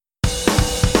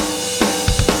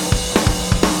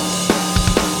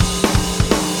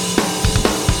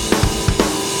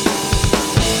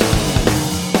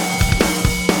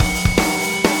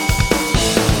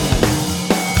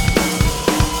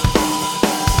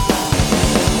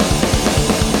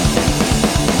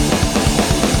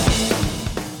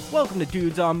to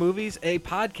Dudes on Movies, a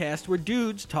podcast where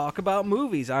dudes talk about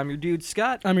movies. I'm your dude,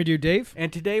 Scott. I'm your dude, Dave.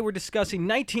 And today we're discussing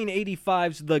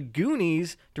 1985's The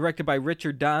Goonies, directed by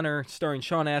Richard Donner, starring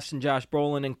Sean Astin, Josh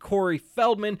Brolin, and Corey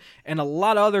Feldman, and a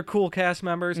lot of other cool cast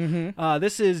members.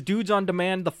 This is Dudes on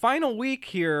Demand, the final week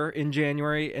here in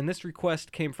January, and this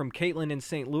request came from Caitlin in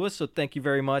St. Louis, so thank you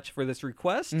very much for this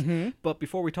request. But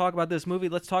before we talk about this movie,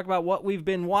 let's talk about what we've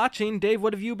been watching. Dave,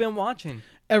 what have you been watching?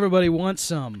 Everybody wants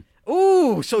some.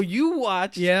 Ooh, so you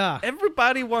watched. Yeah.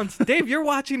 Everybody wants. Dave, you're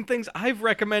watching things I've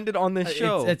recommended on this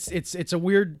show. It's a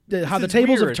weird how the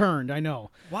tables have turned. I know.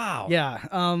 Wow.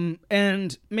 Yeah.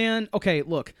 And man, okay,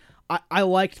 look, I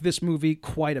liked this movie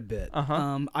quite a bit.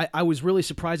 I was really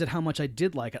surprised at how much I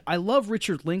did like it. I love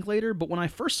Richard Linklater, but when I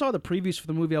first saw the previews for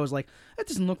the movie, I was like, that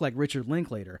doesn't look like Richard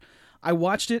Linklater. I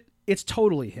watched it. It's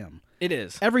totally him. It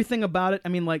is. Everything about it. I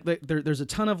mean, like there's a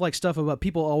ton of like stuff about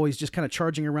people always just kind of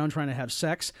charging around trying to have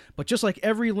sex, but just like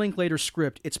every Linklater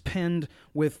script, it's penned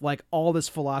with like all this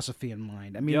philosophy in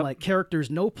mind. I mean, like characters,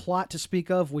 no plot to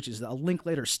speak of, which is a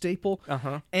Linklater staple,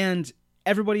 and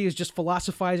everybody is just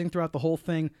philosophizing throughout the whole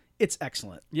thing. It's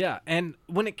excellent. Yeah, and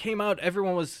when it came out,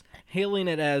 everyone was hailing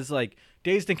it as like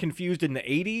Dazed and Confused in the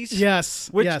 80s.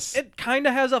 Yes, which yes. It kind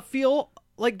of has a feel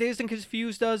like Dazed and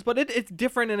Confused does, but it's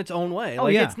different in its own way.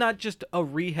 Like, it's not just a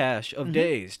rehash of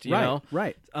Dazed, you know?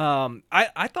 Right.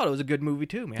 I thought it was a good movie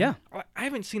too, man. Yeah. I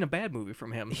haven't seen a bad movie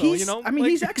from him, so, you know? I mean,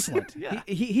 he's excellent. Yeah.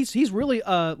 He's really,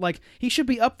 like, he should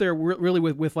be up there really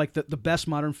with like, the best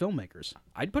modern filmmakers.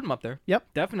 I'd put him up there.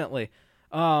 Yep. Definitely.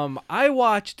 I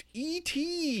watched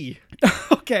E.T.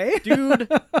 Okay.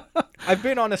 Dude, I've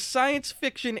been on a science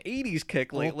fiction 80s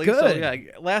kick lately. Good. So, yeah,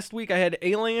 last week I had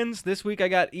Aliens. This week I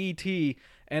got E.T.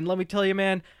 And let me tell you,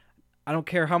 man, I don't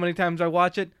care how many times I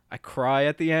watch it, I cry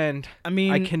at the end. I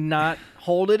mean, I cannot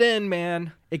hold it in,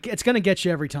 man. It's going to get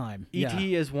you every time.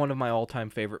 E.T. is one of my all-time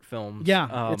favorite films.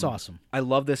 Yeah, it's awesome. I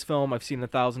love this film. I've seen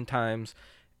it 1,000 times.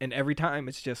 And every time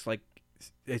it's just like,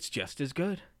 it's just as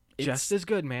good. Just as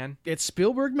good, man. It's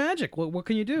Spielberg magic. What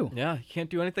can you do? Yeah, you can't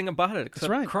do anything about it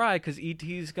except cry because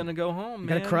E.T.'s going to go home,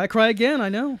 man. Gotta cry again, I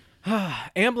know.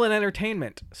 Amblin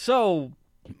Entertainment. So,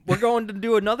 we're going to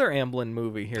do another Amblin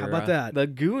movie here. How about that? The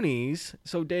Goonies.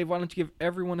 So, Dave, why don't you give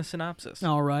everyone a synopsis?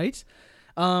 All right.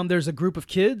 There's a group of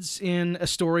kids in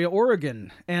Astoria,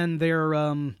 Oregon, and their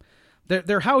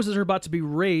houses are about to be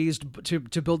razed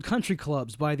to build country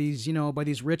clubs by these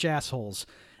rich assholes.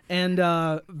 And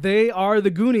they are the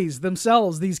Goonies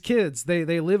themselves, these kids.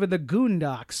 They live in the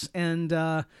Goondocks. And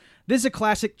this is a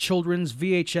classic children's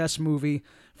VHS movie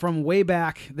from way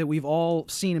back that we've all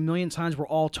seen a million times. We're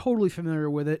all totally familiar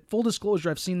with it. Full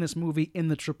disclosure, I've seen this movie in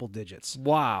the triple digits.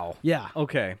 Wow. Yeah.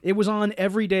 Okay. It was on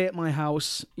every day at my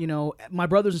house. You know, my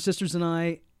brothers and sisters and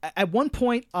I, at one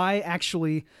point, I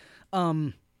actually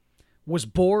was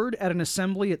bored at an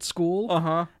assembly at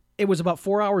school. It was about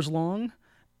 4 hours long.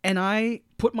 And I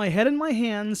put my head in my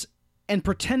hands and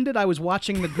pretended I was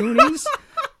watching The Goonies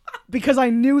because I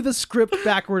knew the script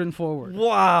backward and forward.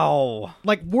 Wow.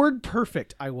 Like, word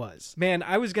perfect I was. Man,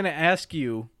 I was going to ask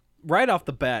you right off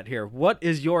the bat here, what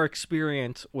is your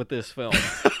experience with this film?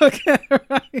 Okay,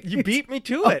 right. You beat me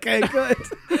to it. Okay, good.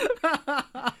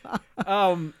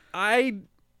 I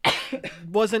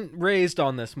wasn't raised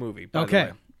on this movie, by the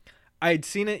way. I'd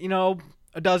seen it,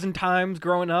 a dozen times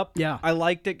growing up. Yeah. I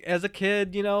liked it as a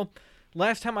kid,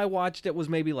 Last time I watched it was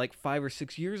maybe like 5 or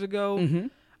 6 years ago.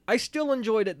 I still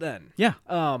enjoyed it then. Yeah.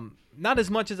 Not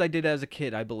as much as I did as a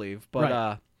kid, I believe.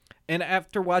 But and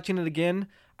after watching it again,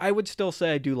 I would still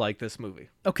say I do like this movie.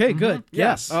 Okay, good.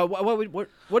 Yes.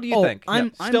 What do you think?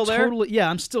 I'm still there?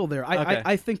 I'm still there.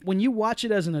 I think when you watch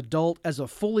it as an adult, as a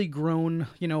fully grown,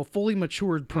 fully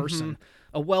matured person,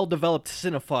 a well-developed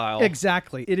cinephile.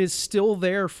 Exactly. It is still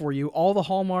there for you. All the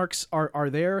hallmarks are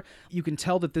there. You can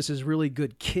tell that this is really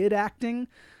good kid acting.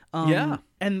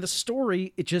 And the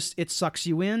story, it sucks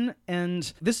you in.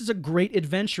 And this is a great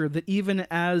adventure that even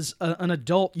as an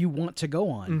adult, you want to go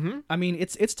on. I mean,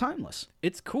 it's timeless.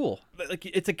 It's cool. Like,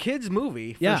 it's a kid's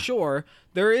movie, for sure.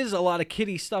 There is a lot of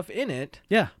kiddie stuff in it.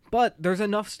 Yeah. But there's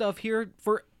enough stuff here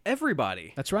for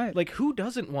everybody. That's right. Like, who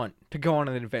doesn't want to go on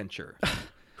an adventure?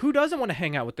 Who doesn't want to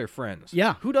hang out with their friends?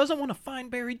 Yeah. Who doesn't want to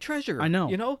find buried treasure? I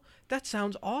know. That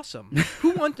sounds awesome.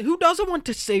 Who doesn't want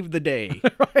to save the day?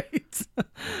 Right.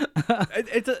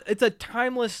 It's a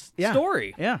timeless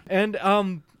story. Yeah.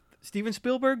 And Steven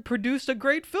Spielberg produced a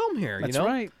great film here. That's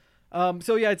right.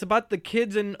 So yeah, it's about the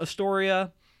kids in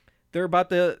Astoria. They're about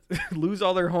to lose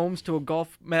all their homes to a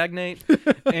golf magnate,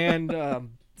 and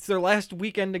it's their last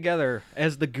weekend together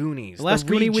as the Goonies. The last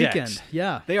Goonie rejects. weekend.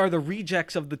 Yeah. They are the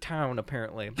rejects of the town,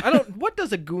 apparently. What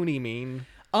does a Goonie mean?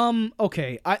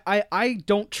 Okay. I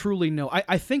don't truly know.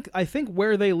 I think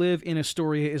where they live in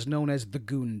Astoria is known as the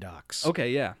Goondocks.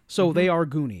 Okay, yeah. So they are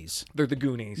Goonies. They're the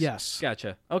Goonies. Yes.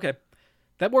 Gotcha. Okay.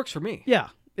 That works for me. Yeah.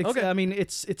 Okay. I mean,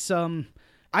 it's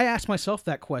I asked myself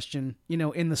that question,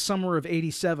 in the summer of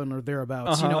 '87 or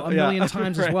thereabouts, a million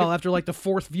times as well. After like the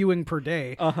fourth viewing per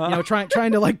day,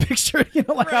 trying to like picture,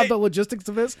 how the logistics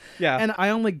of this. Yeah. And I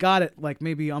only got it like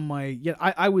maybe on my.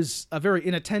 I was a very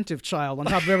inattentive child on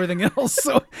top of everything else,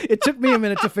 so it took me a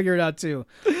minute to figure it out too.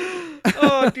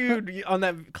 Oh, dude, on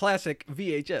that classic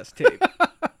VHS tape.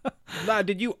 Now,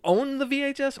 did you own the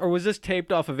VHS, or was this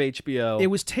taped off of HBO? It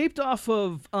was taped off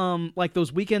of like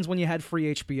those weekends when you had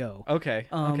free HBO. Okay.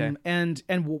 Okay. And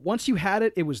once you had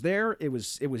it, it was there. It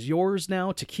was yours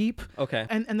now to keep. Okay.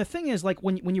 And the thing is, like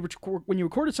when you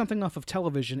recorded something off of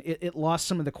television, it lost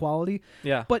some of the quality.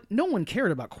 Yeah. But no one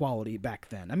cared about quality back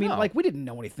then. I mean, No. like we didn't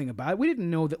know anything about it. We didn't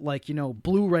know that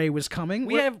Blu-ray was coming.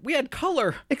 We had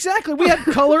color. Exactly. We had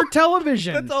color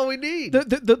television. That's all we need.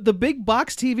 The big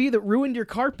box TV that ruined your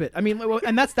carpet. I mean,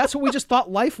 and that's what we just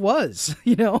thought life was,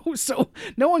 So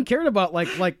no one cared about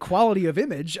like quality of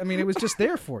image. I mean, it was just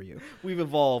there for you. We've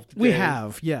evolved. We Dave.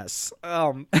 have, yes.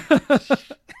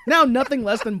 Now nothing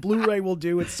less than Blu-ray will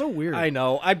do. It's so weird. I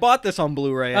know. I bought this on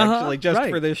Blu-ray actually just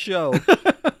right. for this show.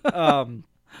 I'm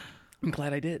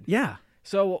glad I did. Yeah.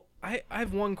 So I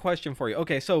have one question for you.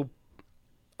 Okay, so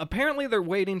apparently they're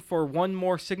waiting for one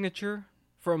more signature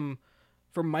from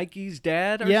Mikey's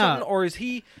dad or something, or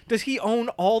does he own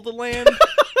all the land?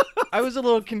 I was a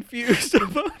little confused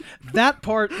about that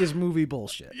part is movie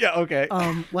bullshit. Yeah, okay.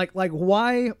 Like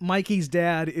why Mikey's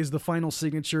dad is the final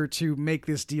signature to make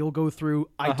this deal go through,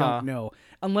 I don't know.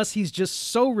 Unless he's just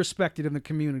so respected in the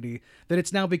community that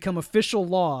it's now become official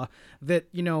law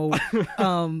that,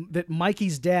 that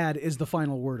Mikey's dad is the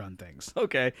final word on things.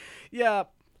 Okay. Yeah.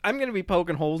 I'm going to be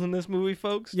poking holes in this movie,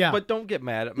 folks. Yeah. But don't get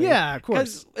mad at me. Yeah, of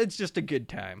course. Because it's just a good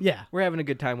time. Yeah. We're having a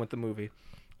good time with the movie.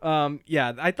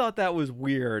 Yeah, I thought that was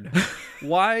weird.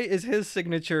 Why is his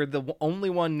signature the only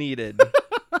one needed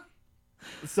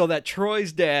so that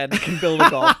Troy's dad can build a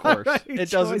golf course? Right,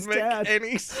 it doesn't Troy's make dad.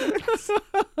 any sense.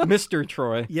 Mr.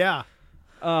 Troy. Yeah.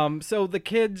 So the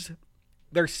kids,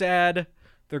 they're sad.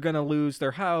 They're going to lose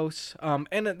their house.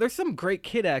 And there's some great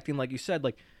kid acting, like you said.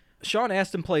 Like, Sean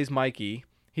Astin plays Mikey.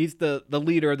 He's the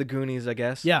leader of the Goonies, I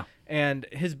guess. Yeah. And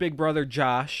his big brother,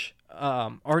 Josh...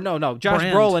 Josh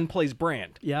Brand. Brolin plays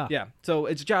Brand. Yeah. Yeah. So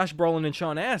it's Josh Brolin and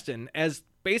Sean Astin as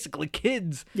basically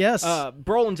kids. Yes.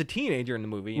 Brolin's a teenager in the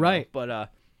movie. Right. But I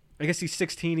guess he's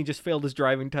 16. He just failed his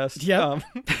driving test. Yep.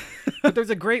 But there's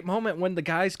a great moment when the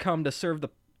guys come to serve the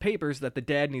papers that the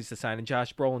dad needs to sign, and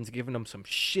Josh Brolin's giving them some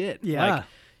shit. Yeah.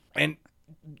 And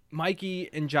Mikey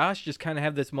and Josh just kind of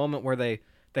have this moment where they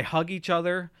hug each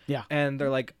other. Yeah. And they're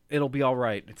like, it'll be all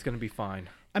right. It's going to be fine.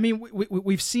 I mean,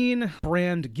 we've seen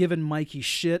Brand giving Mikey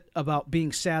shit about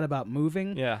being sad about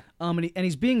moving. Yeah. And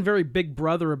he's being very big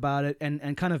brother about it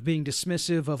and kind of being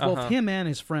dismissive of both him and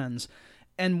his friends.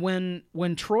 And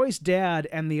when Troy's dad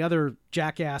and the other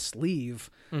jackass leave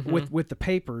with the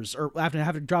papers, or after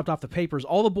having dropped off the papers,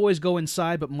 all the boys go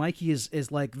inside, but Mikey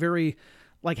is like very...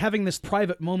 like having this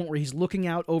private moment where he's looking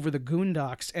out over the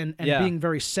Goondocks and being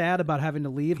very sad about having to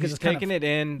leave. He's taking it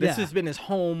in. This has been his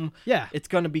home. Yeah. It's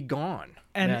going to be gone.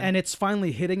 And it's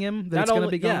finally hitting him that it's going to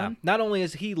be gone. Yeah. Not only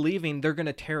is he leaving, they're going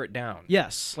to tear it down.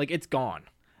 Yes. Like, it's gone.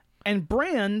 And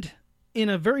Brand, in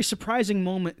a very surprising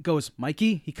moment, goes,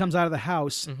 Mikey. He comes out of the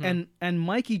house, and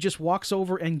Mikey just walks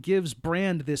over and gives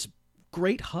Brand this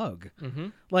great hug.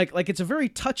 Like it's a very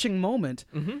touching moment.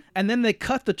 And then they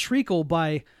cut the treacle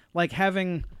by... like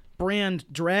having Brand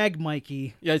drag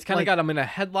Mikey. Yeah, he's kind of got him in a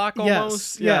headlock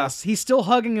almost. Yes. He's still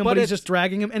hugging him, but he's just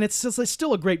dragging him, and it's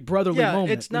still a great brotherly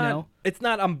moment. It's not. It's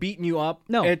not. I'm beating you up.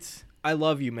 No, it's I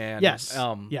love you, man. Yes.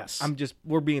 Yes.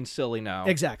 We're being silly now.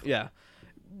 Exactly. Yeah.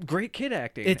 Great kid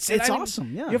acting. It's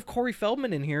awesome. Yeah. You have Corey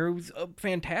Feldman in here, who's a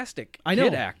fantastic I know.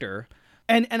 kid actor.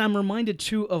 And I'm reminded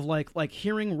too of like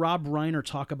hearing Rob Reiner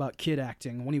talk about kid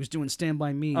acting when he was doing Stand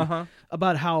By Me,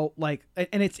 about how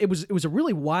and it was a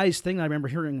really wise thing I remember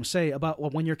hearing him say about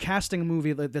when you're casting a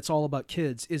movie that's all about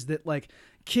kids, is that like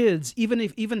kids,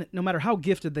 even no matter how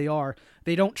gifted they are,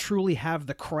 they don't truly have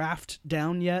the craft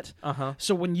down yet.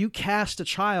 So when you cast a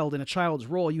child in a child's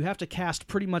role, you have to cast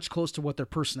pretty much close to what their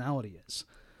personality is.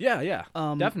 Yeah,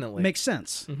 definitely. Makes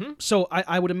sense. So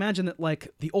I would imagine that like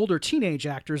the older teenage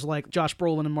actors like Josh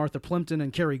Brolin and Martha Plimpton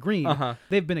and Cary Green,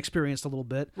 they've been experienced a little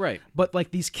bit. Right. But like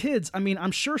these kids, I mean,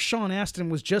 I'm sure Sean Astin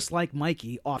was just like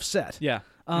Mikey offset. Yeah.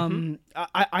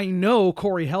 I know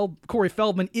Corey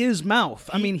Feldman is Mouth.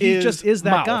 I mean, he just is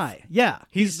that Mouth. guy. Yeah.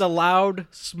 He's the loud,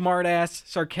 smart-ass,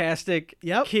 sarcastic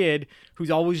kid who's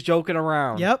always joking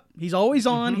around. Yep. He's always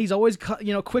on. He's always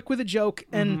quick with a joke.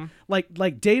 And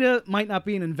like Data might not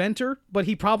be an inventor, but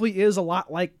he probably is a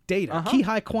lot like Data.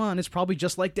 Ki-Hai Kwan is probably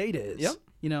just like Data is. Yep.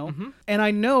 You know? And I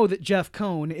know that Jeff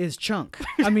Cohn is Chunk.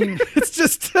 I mean, it's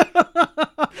just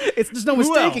there's no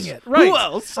mistaking it. Right. Who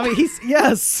else? I mean,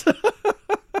 yes.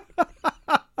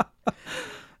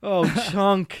 Oh,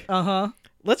 Chunk.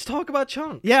 Let's talk about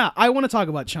Chunk. Yeah, I want to talk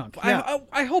about Chunk. Yeah.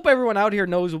 I hope everyone out here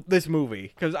knows this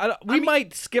movie, because we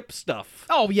might skip stuff.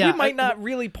 Oh, yeah. We might not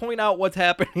really point out what's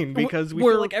happening, because we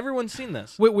feel like everyone's seen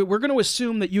this. We're going to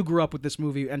assume that you grew up with this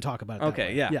movie and talk about it.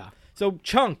 Okay, yeah. So,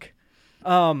 Chunk.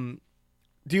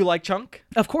 Do you like Chunk?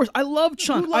 Of course, I love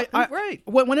Chunk. Right.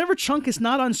 Whenever Chunk is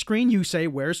not on screen, you say,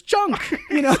 "Where's Chunk?"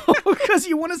 You know, because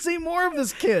you want to see more of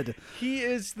this kid. He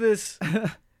is this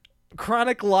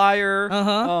chronic liar.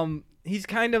 He's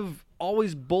kind of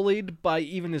always bullied by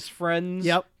even his friends.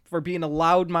 Yep. For being a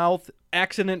loudmouth,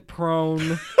 accident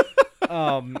prone.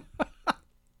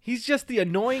 He's just the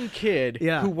annoying kid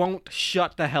who won't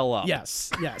shut the hell up. Yes,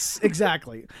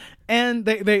 exactly. And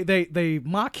they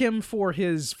mock him for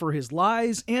his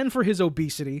lies and for his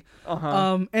obesity.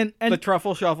 And the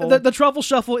truffle shuffle. The truffle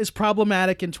shuffle is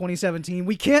problematic in 2017.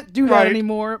 We can't do that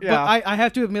anymore. Yeah. But I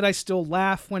have to admit, I still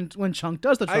laugh when Chunk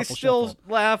does the truffle shuffle. I still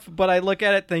laugh, but I look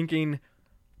at it thinking,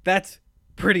 that's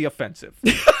pretty offensive.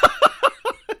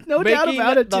 No doubt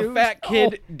about it, the dude. fat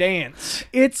kid dance.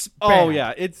 It's bad. Oh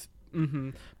yeah, it's.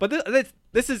 But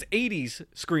this is 80s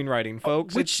screenwriting,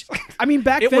 folks. Which, I mean,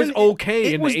 back then... It was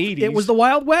okay in the 80s. It was the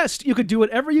Wild West. You could do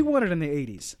whatever you wanted in the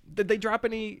 80s. Did they drop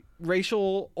any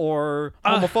racial or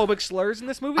homophobic slurs in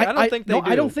this movie? I don't think they do.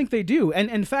 I don't think they do. And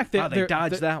in fact, they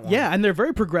dodged that one. Yeah, and they're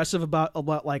very progressive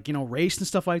about like, race and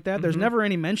stuff like that. There's never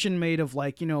any mention made of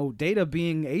like, Data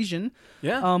being Asian.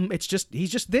 Yeah. It's just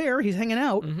he's just there. He's hanging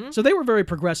out. So they were very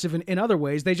progressive in other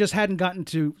ways. They just hadn't gotten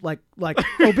to like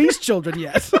obese children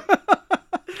yet.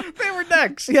 They were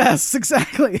next. Yes,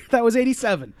 exactly. That was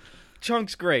 87.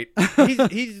 Chunk's great.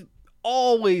 He's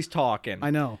always talking.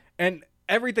 I know. And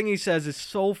everything he says is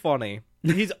so funny.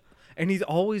 He's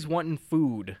always wanting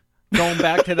food. Going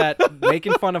back to that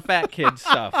making fun of fat kids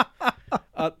stuff.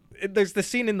 There's the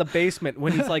scene in the basement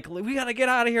when he's like, "We gotta get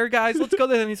out of here, guys. Let's go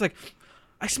there." And he's like,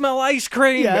 "I smell ice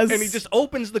cream." Yes. And he just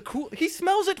opens the He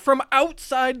smells it from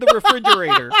outside the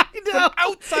refrigerator. I know. From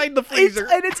outside the freezer.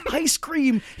 And it's ice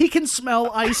cream. He can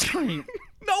smell ice cream.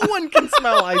 No one can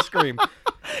smell ice cream.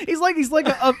 He's like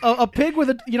a pig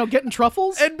with getting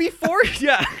truffles. And before he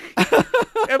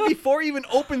even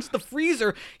opens the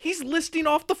freezer, he's listing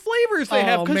off the flavors they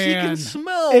have, because he can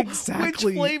smell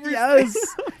exactly which flavors. Yes,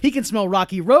 he can smell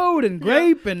Rocky Road and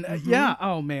grape and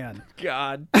oh man,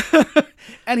 God.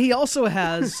 And he also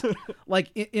has like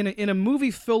in a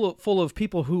movie full of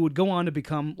people who would go on to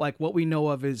become like what we know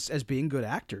of as being good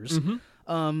actors.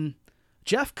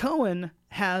 Jeff Cohen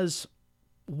has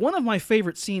one of my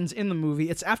favorite scenes in the movie.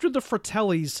 It's after the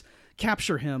Fratellis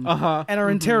capture him and are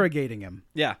interrogating him.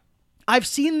 Yeah. I've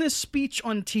seen this speech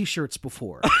on T-shirts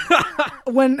before.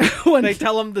 when they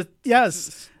tell him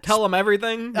tell him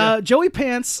everything. Joey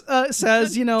Pants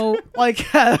says, like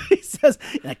he says,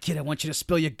 "Kid, I want you to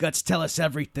spill your guts. Tell us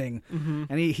everything."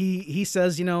 And he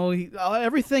says,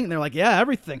 everything. And they're like, "Yeah,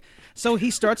 everything." So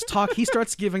he starts He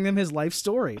starts giving them his life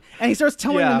story, and he starts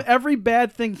telling them every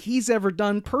bad thing he's ever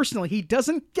done personally. He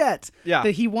doesn't get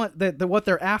that what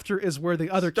they're after is where the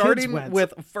other kids went. Starting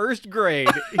with first grade,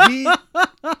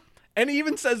 and he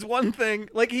even says one thing,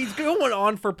 like he's going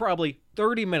on for probably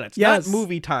 30 minutes. Yes. Not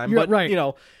movie time, You're but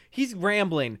right. He's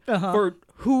rambling for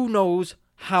who knows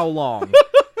how long.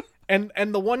 and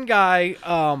the one guy,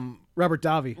 Robert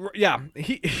Davi. Yeah,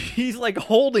 he's like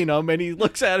holding him, and he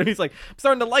looks at him. He's like, "I'm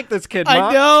starting to like this kid, Ma."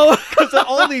 I know, because of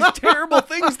all these terrible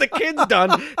things the kid's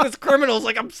done. This criminal's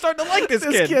like, "I'm starting to like this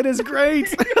kid." This kid is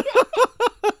great.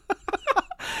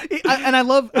 And I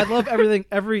love everything,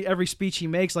 every speech he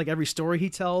makes, like every story he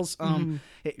tells.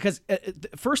 Because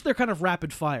first they're kind of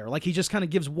rapid fire, like he just kind of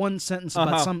gives one sentence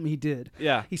about something he did.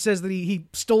 Yeah, he says that he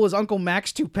stole his Uncle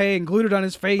Mac's toupee and glued it on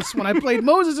his face when I played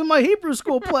Moses in my Hebrew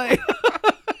school play.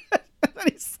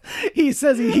 He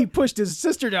says he pushed his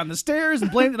sister down the stairs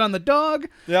and blamed it on the dog.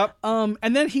 Yep.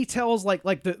 And then he tells like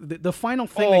the final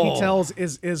thing that he tells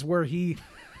is where he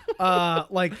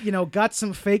got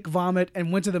some fake vomit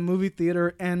and went to the movie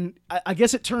theater, and I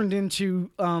guess it turned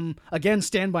into again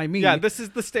Stand By Me. Yeah, this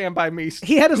is the Stand By Me.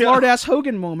 He had his Lard Ass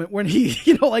Hogan moment when he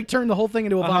turned the whole thing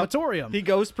into a vomitorium. He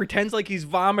pretends like he's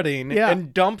vomiting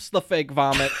and dumps the fake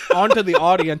vomit onto the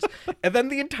audience, and then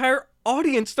the entire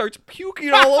audience starts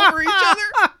puking all over each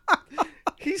other.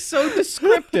 He's so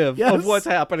descriptive of what's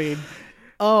happening.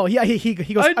 Oh, yeah, he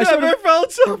goes, I never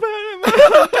felt so bad in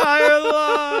my entire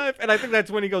life. And I think that's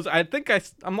when he goes, I'm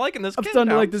liking this kid. I'm starting to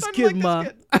now. like this kid, Ma.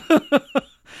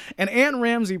 And Anne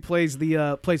Ramsey plays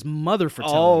Mother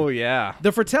Fratelli. Oh, yeah.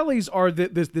 The Fratellis are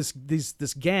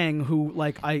this gang who,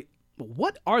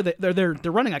 what are they? They're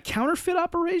running a counterfeit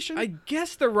operation? I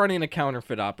guess they're running a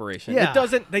counterfeit operation. Yeah.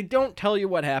 They don't tell you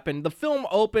what happened. The film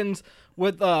opens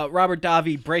with Robert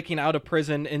Davi breaking out of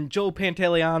prison, and Joe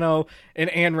Pantoliano and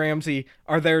Anne Ramsey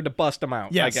are there to bust him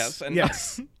out, yes. I guess. And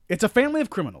yes. It's a family of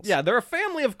criminals. Yeah, they're a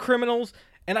family of criminals,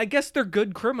 and I guess they're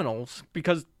good criminals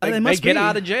because they must get be.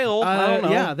 out of jail. I don't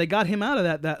know. Yeah, they got him out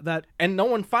of that. And no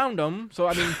one found him, so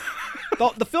I mean...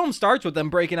 The film starts with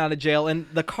them breaking out of jail, and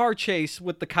the car chase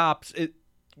with the cops, it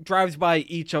drives by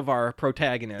each of our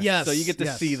protagonists. Yes. So you get to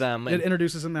see them. It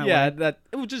introduces them that way. Yeah,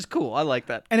 which is cool. I like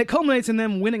that. And it culminates in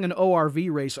them winning an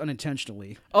ORV race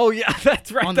unintentionally. Oh, yeah,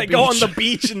 that's right. They go on the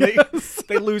beach, and they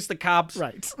lose the cops.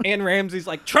 Right. Anne Ramsey's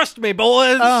like, trust me,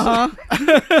 boys. Uh-huh.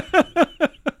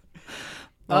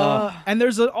 And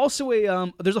there's also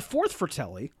a fourth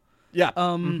Fratelli. Yeah.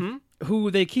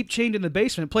 Who they keep chained in the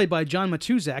basement, played by John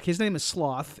Matuzak. His name is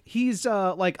Sloth. He's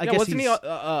I guess wasn't he's... he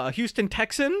a Houston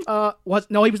Texan? No,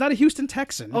 he was not a Houston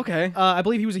Texan. Okay. I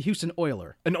believe he was a Houston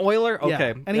Oiler. An Oiler?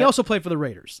 Okay. Yeah. And he also played for the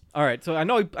Raiders. All right, so I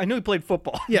know he played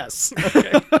football. Yes.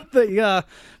 Okay.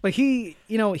 But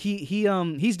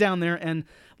he's down there, and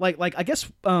I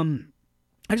guess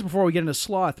before we get into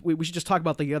Sloth, we should just talk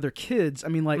about the other kids. I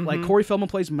mean, like Corey Feldman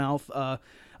plays Mouth.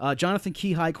 Jonathan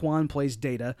Ki-Hai Kwan plays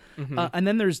Data, and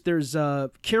then there's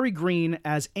Carrie Green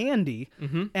as Andy,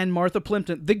 and Martha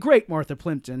Plimpton, the great Martha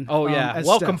Plimpton. Oh yeah, as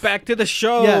welcome Steph. back to the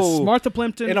show. Yes, Martha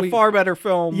Plimpton in a far better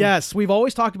film. Yes, we've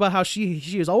always talked about how she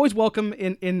is always welcome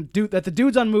at the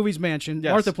Dudes on Movies mansion.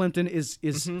 Yes. Martha Plimpton is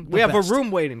we have best. a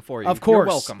room waiting for you. Of course, you're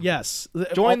welcome. Yes,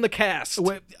 Join the cast.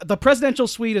 The presidential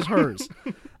suite is hers.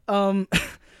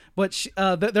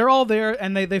 But they're all there,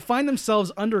 and they find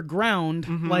themselves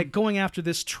underground, like going after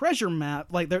this treasure map.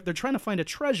 Like they're trying to find a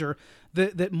treasure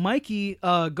that Mikey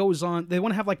goes on. They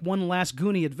want to have like one last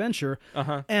Goonie adventure,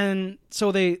 and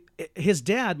so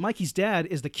Mikey's dad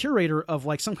is the curator of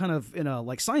like some kind of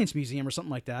like science museum or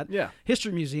something like that. Yeah,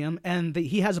 history museum, and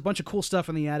he has a bunch of cool stuff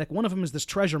in the attic. One of them is this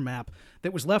treasure map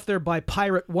that was left there by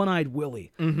pirate One-Eyed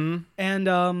Willie,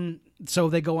 and so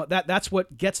they go. That's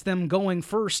what gets them going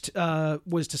first.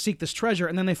 Was to seek this treasure,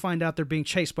 and then they find out they're being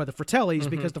chased by the Fratellis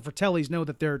because the Fratellis know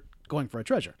that they're going for a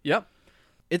treasure. Yep,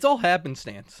 it's all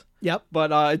happenstance. Yep,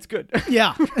 but it's good.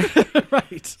 Yeah,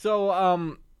 right. So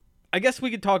I guess we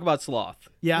could talk about Sloth.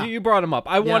 Yeah, you brought him up.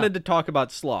 I wanted to talk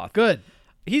about Sloth. Good.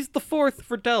 He's the fourth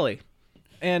Fratelli,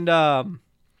 and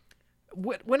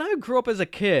when I grew up as a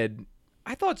kid,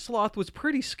 I thought Sloth was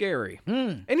pretty scary.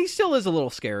 And he still is a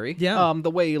little scary. Yeah. The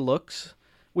way he looks,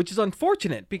 which is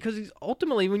unfortunate because he's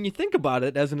ultimately, when you think about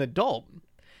it as an adult,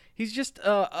 he's just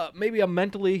maybe a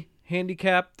mentally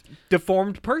handicapped,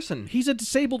 deformed person. He's a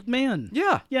disabled man.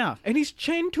 Yeah. Yeah. And he's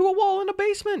chained to a wall in a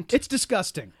basement. It's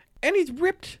disgusting. And he's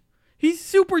ripped. He's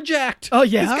super jacked. Oh,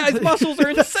 yeah? This guy's muscles are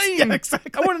insane. Yeah,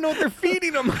 exactly. I want to know what they're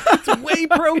feeding him. It's whey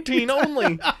protein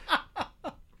only.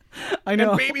 I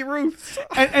know. And Baby Ruths.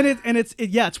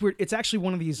 It's weird. It's actually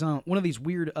one of these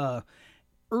weird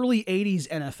early 80s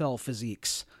NFL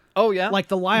physiques. Oh yeah. Like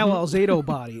the Lyle Alzado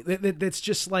body. That's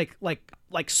just like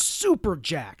super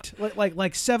jacked. Like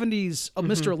 70s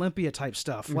Mr. Olympia type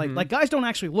stuff. Like guys don't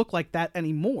actually look like that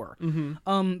anymore.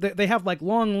 They have like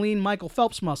long, lean Michael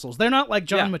Phelps muscles. They're not like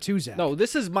John Matuzak. No,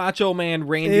 this is Macho Man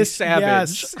Randy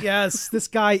Savage. Yes. This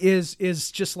guy is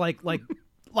just like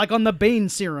on the Bane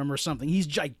serum or something. He's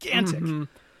gigantic.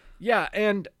 Yeah,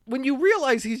 and when you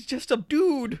realize he's just a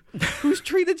dude who's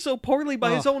treated so poorly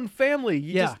by his own family,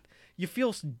 you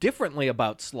feel differently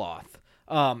about Sloth.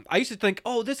 I used to think,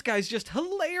 oh, this guy's just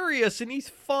hilarious and he's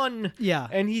fun. Yeah.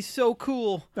 And he's so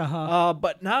cool.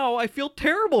 But now I feel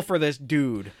terrible for this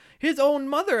dude. His own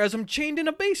mother has him chained in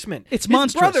a basement. It's His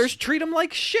monstrous. brothers treat him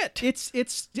like shit.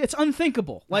 It's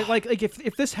unthinkable. Like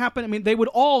if this happened, I mean, they would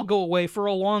all go away for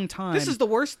a long time. This is the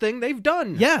worst thing they've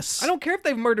done. Yes. I don't care if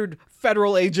they've murdered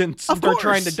federal agents Of for course.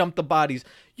 trying to dump the bodies.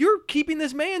 You're keeping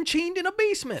this man chained in a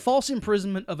basement. False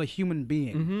imprisonment of a human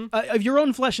being, of your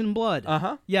own flesh and blood.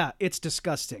 Yeah, it's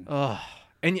disgusting.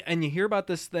 And you hear about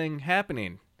this thing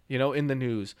happening, in the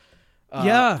news.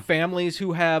 Yeah. Families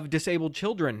who have disabled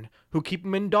children who keep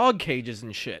them in dog cages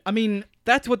and shit. I mean,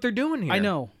 that's what they're doing here. I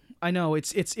know.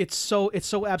 It's so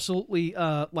absolutely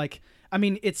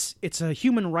it's a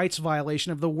human rights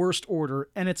violation of the worst order,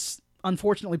 and it's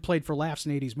unfortunately played for laughs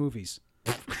in 80s movies.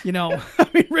 You know, I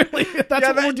mean, really, that's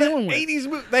what we're dealing with.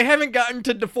 80s they haven't gotten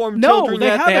to deformed children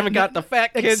yet. They haven't got the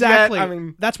fat kids exactly. yet. I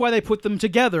mean, that's why they put them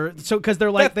together. So because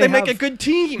they're like they make a good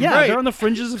team. Yeah, right. they're on the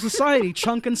fringes of society,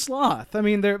 Chunk and Sloth. I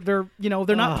mean, they're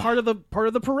not part of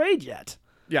the parade yet.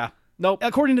 Yeah, nope.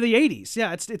 According to the 80s,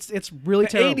 yeah, it's really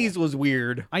terrible. The 80s was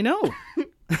weird. I know.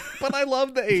 But I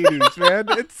love the 80s,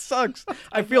 man. It sucks.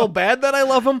 I feel bad that I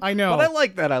love them. I know. But I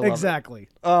like that I love exactly.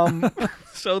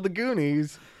 So the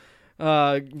Goonies,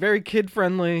 very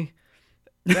kid-friendly.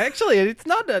 Actually, it's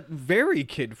not a very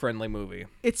kid-friendly movie.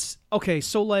 It's okay.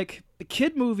 So like the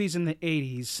kid movies in the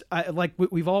 80s,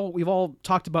 we've all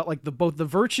talked about like both the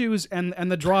virtues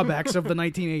and the drawbacks of the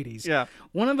 1980s. Yeah.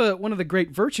 One of the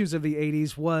great virtues of the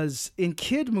 80s was in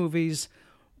kid movies,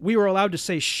 we were allowed to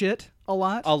say shit a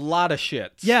lot. A lot of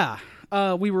shits. Yeah.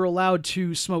 We were allowed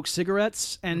to smoke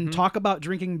cigarettes and talk about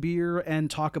drinking beer and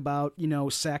talk about,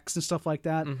 sex and stuff like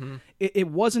that. Mm-hmm. It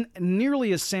wasn't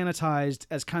nearly as sanitized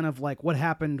as kind of like what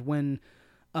happened when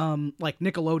like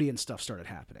Nickelodeon stuff started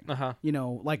happening. Uh-huh.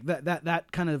 Like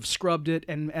that kind of scrubbed it,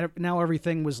 and now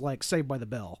everything was like Saved by the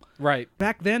Bell. Right.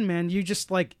 Back then, man, you just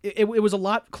like it was a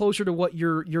lot closer to what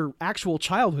your actual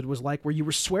childhood was like, where you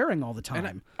were swearing all the time.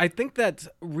 And I think that's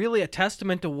really a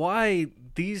testament to why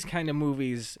these kind of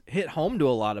movies hit home to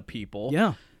a lot of people.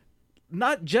 Yeah.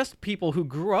 Not just people who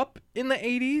grew up in the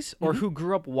 80s or who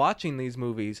grew up watching these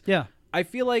movies. Yeah. I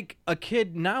feel like a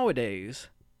kid nowadays,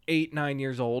 8, 9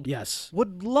 years old, yes,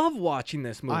 would love watching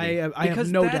this movie. I because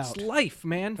have no that's doubt. life,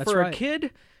 man. That's For right. a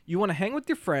kid, you want to hang with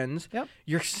your friends. Yep.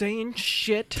 You're saying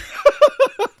shit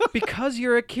because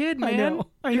you're a kid, man. I know.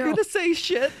 You're gonna say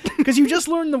shit because you just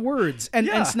learned the words, and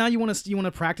Yeah. so now you want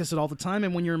to practice it all the time.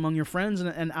 And when you're among your friends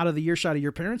and out of the earshot of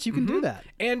your parents, you can do that.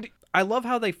 And I love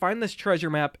how they find this treasure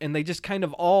map and they just kind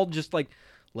of all just like,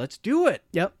 let's do it.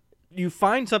 Yep. You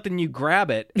find something, you grab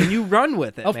it, and you run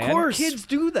with it. Of man. course. Kids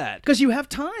do that. Because you have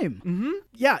time. Mm-hmm.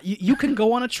 Yeah, you can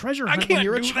go on a treasure hunt when can't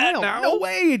you're a do that child. now. No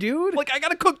way, dude. Like, I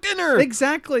gotta cook dinner.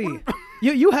 Exactly.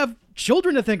 you have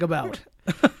children to think about.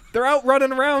 They're out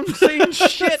running around saying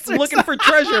shit and looking for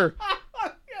treasure.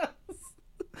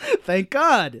 Thank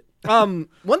God.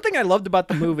 One thing I loved about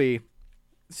the movie,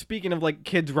 speaking of like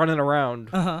kids running around,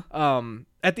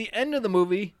 at the end of the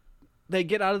movie, they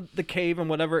get out of the cave and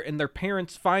whatever, and their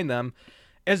parents find them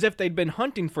as if they'd been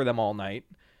hunting for them all night,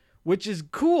 which is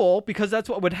cool because that's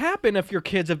what would happen if your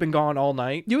kids have been gone all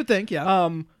night. You would think, yeah.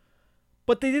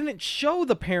 But they didn't show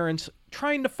the parents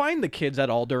trying to find the kids at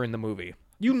all during the movie.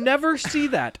 You never see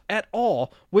that at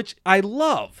all, which I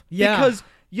love. Yeah. Because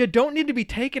you don't need to be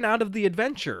taken out of the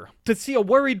adventure to see a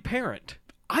worried parent.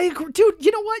 I agree. Dude,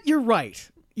 you know what? You're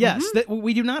right. Yes, that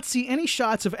we do not see any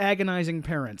shots of agonizing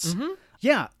parents. Mm-hmm.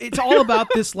 Yeah, it's all about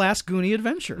this last Goonie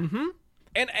adventure. Mm-hmm.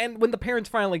 And when the parents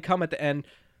finally come at the end,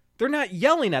 they're not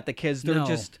yelling at the kids. They're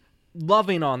just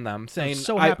loving on them, saying,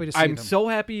 so happy to see I'm them. so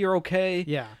happy you're okay.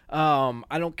 Yeah.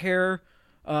 I don't care.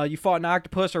 You fought an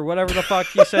octopus or whatever the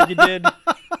fuck you said you did.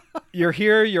 You're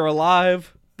here. You're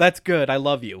alive. That's good. I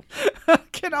love you.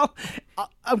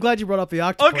 I'm glad you brought up the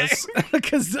octopus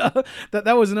because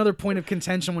that was another point of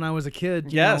contention when I was a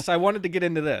kid. Yes, I wanted to get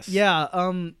into this.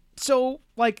 Yeah. So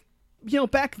like,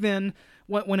 back then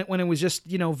when it was just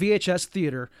VHS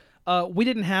theater, we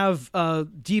didn't have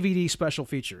DVD special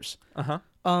features.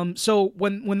 So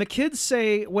when the kids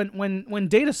say when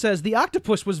Data says the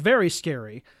octopus was very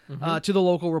scary to the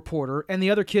local reporter, and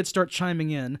the other kids start chiming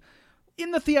in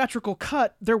the theatrical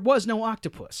cut, there was no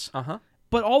octopus.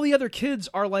 But all the other kids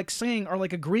are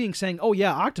agreeing, saying, "Oh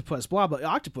yeah, octopus, blah blah,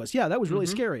 octopus. Yeah, that was really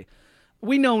scary."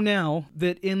 We know now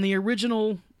that in the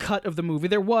original cut of the movie,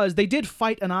 they did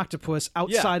fight an octopus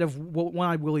outside of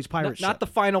One-Eyed Willie's pirate ship. Not the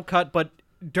final cut, but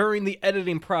during the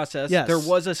editing process, there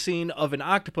was a scene of an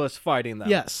octopus fighting them.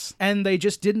 Yes, and they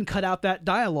just didn't cut out that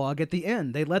dialogue at the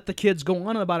end. They let the kids go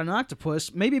on about an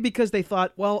octopus, maybe because they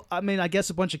thought, well, I mean, I guess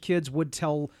a bunch of kids would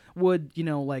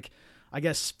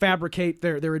fabricate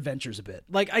their adventures a bit.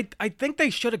 Like, I think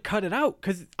they should have cut it out,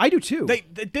 because I do too. They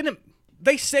didn't.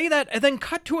 They say that and then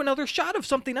cut to another shot of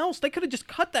something else. They could have just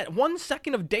cut that 1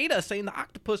 second of Data saying the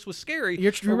octopus was scary.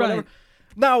 You're right.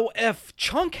 Now, if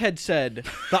Chunk had said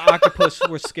the octopus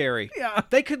was scary,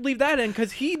 they could leave that in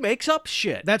because he makes up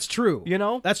shit. That's true.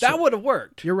 That would have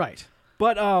worked. You're right.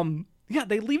 But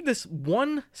they leave this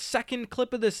 1 second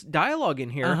clip of this dialogue in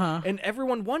here, and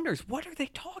everyone wonders, what are they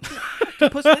talking about?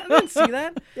 Octopus? I didn't see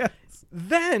that. Yes.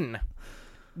 Then,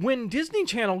 when Disney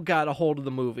Channel got a hold of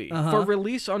the movie for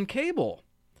release on cable,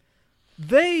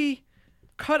 they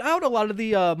cut out a lot of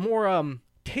the more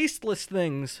tasteless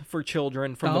things for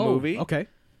children from the movie. Okay.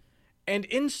 And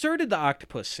inserted the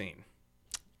octopus scene.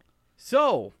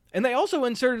 So, And they also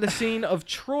inserted a scene of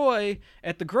Troy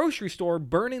at the grocery store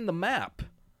burning the map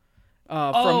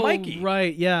from Mikey.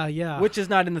 Right, yeah. Which is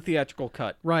not in the theatrical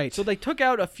cut. Right. So they took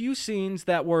out a few scenes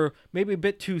that were maybe a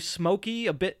bit too smoky,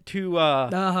 a bit too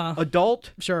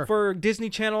adult Sure. for Disney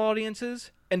Channel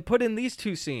audiences, and put in these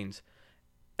 2 scenes.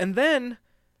 And then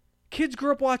kids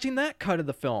grew up watching that cut of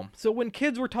the film. So when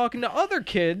kids were talking to other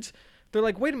kids, they're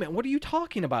like, wait a minute, what are you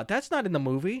talking about? That's not in the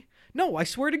movie. No, I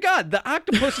swear to God, the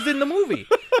octopus is in the movie.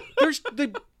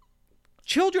 The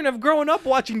children have grown up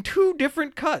watching 2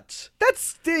 different cuts. That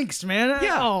stinks, man.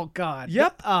 Yeah. Oh, God.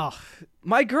 Yep. Oh.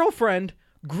 My girlfriend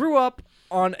grew up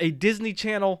on a Disney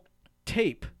Channel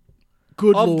tape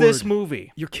Good of Lord. this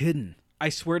movie. You're kidding. I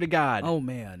swear to God. Oh,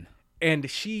 man. And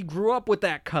she grew up with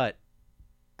that cut.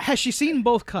 Has she seen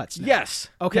both cuts now? Yes.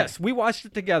 Okay. Yes, we watched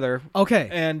it together. Okay.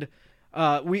 And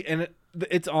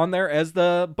it's on there as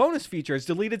the bonus features,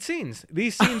 deleted scenes.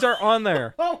 These scenes are on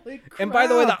there. Holy crap. And by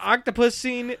the way, the octopus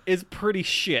scene is pretty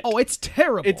shit. Oh, it's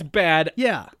terrible. It's bad.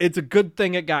 Yeah. It's a good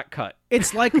thing it got cut.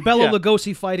 It's like Bela Yeah.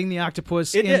 Lugosi fighting the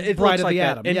octopus in It Bride looks of like the that.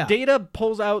 Atom. And yeah. Data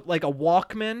pulls out like a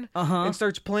Walkman and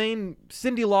starts playing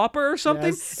Cyndi Lauper or something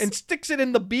Yes. and sticks it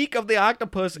in the beak of the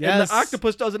octopus. And Yes. the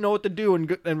octopus doesn't know what to do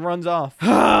and runs off.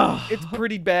 It's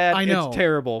pretty bad. I know. It's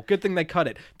terrible. Good thing they cut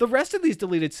it. The rest of these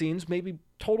deleted scenes, maybe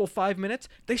total 5 minutes,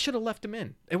 they should have left them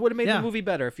in. It would have made Yeah. the movie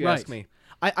better if you ask me.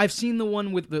 I've seen the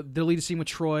one with the deleted scene with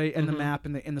Troy and the map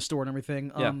in the store and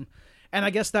everything. Yeah. And I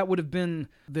guess that would have been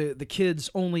the kids'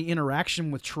 only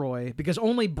interaction with Troy, because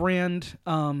only Brand,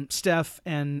 Steph,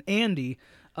 and Andy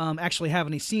actually have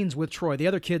any scenes with Troy. The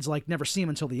other kids never see him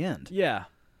until the end. Yeah.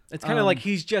 It's kind of like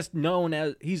he's just known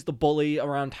as he's the bully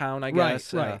around town, I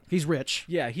guess. Right. He's rich.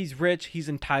 Yeah, he's rich. He's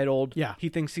entitled. Yeah. He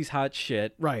thinks he's hot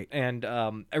shit. Right. And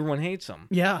everyone hates him.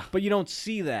 Yeah. But you don't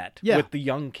see that Yeah. with the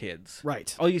young kids.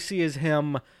 Right. All you see is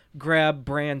him grab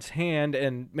Brand's hand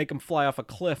and make him fly off a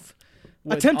cliff.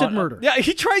 Attempted murder. Yeah,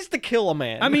 he tries to kill a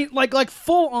man. I mean, like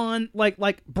full on,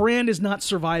 like Brand is not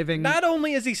surviving. not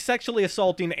only is he sexually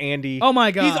assaulting Andy, Oh my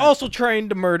God. he's also trying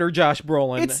to murder Josh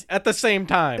Brolin It's- at the same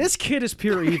time. This kid is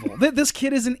pure evil. This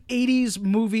kid is an 80s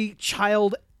movie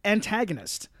child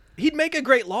antagonist. He'd make a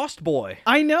great Lost Boy.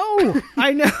 I know.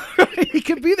 He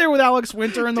could be there with Alex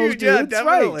Winter and those Dude, yeah, dudes.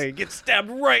 definitely. Right. Get stabbed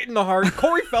right in the heart.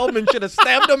 Corey Feldman should have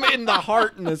stabbed him in the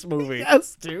heart in this movie.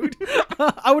 Yes, dude.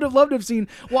 I would have loved to have seen.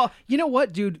 Well, you know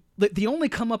what, dude? The only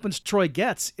comeuppance Troy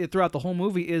gets throughout the whole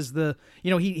movie is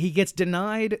he gets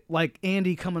denied like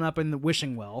Andy coming up in the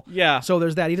wishing well. Yeah. So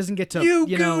there's that. He doesn't get to You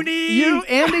know, goonie! you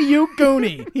Andy, you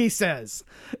goonie. He says,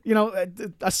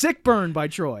 a sick burn by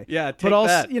Troy. Yeah, take but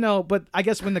also, that. but I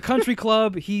guess when the country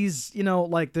club, he's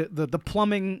like the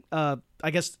plumbing. I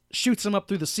guess shoots him up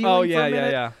through the ceiling. Oh, for yeah, a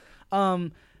minute. yeah.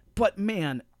 But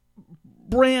man,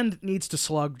 Brand needs to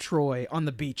slug Troy on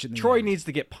the beach in the Troy end. needs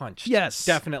to get punched. Yes.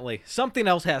 Definitely. Something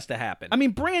else has to happen. I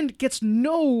mean, Brand gets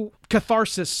no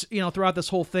catharsis, throughout this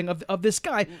whole thing of this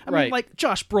guy. I mean, Right. like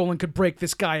Josh Brolin could break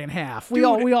this guy in half. We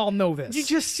Dude, all know this. you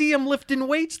just see him lifting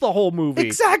weights the whole movie.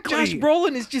 Exactly. Josh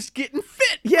Brolin is just getting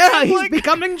fit. yeah, he's Like-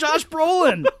 becoming Josh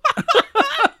Brolin.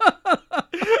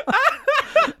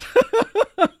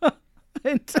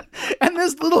 and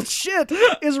this little shit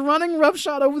is running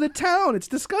roughshod over the town. It's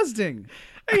disgusting.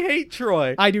 I hate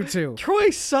Troy. I do too.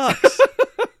 Troy sucks.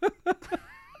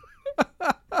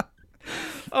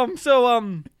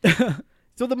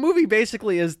 So the movie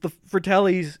basically is the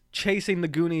Fratellis chasing the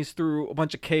Goonies through a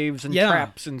bunch of caves and Yeah.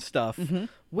 traps and stuff,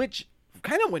 which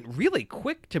kind of went really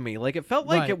quick to me. Like, it felt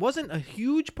like Right. it wasn't a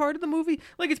huge part of the movie.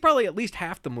 Like, it's probably at least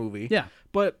half the movie. Yeah.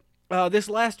 But this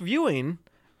last viewing,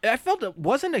 I felt it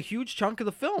wasn't a huge chunk of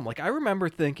the film. Like, I remember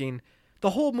thinking the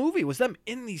whole movie was them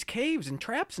in these caves and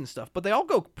traps and stuff, but they all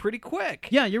go pretty quick.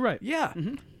 Yeah, you're right. Yeah.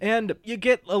 And you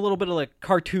get a little bit of like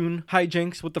cartoon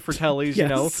hijinks with the Fratellis, you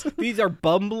know. Yes. These are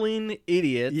bumbling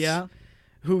idiots. Yeah.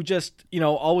 Who just,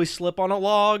 always slip on a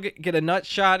log, get a nut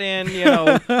shot in,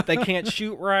 they can't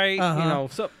shoot right,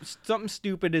 something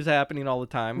stupid is happening all the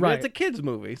time. But Right. it's a kids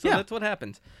movie, so Yeah. that's what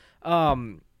happens.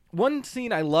 One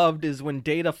scene I loved is when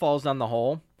Data falls down the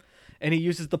hole and he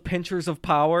uses the pinchers of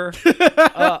power.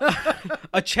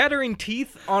 A chattering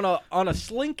teeth on a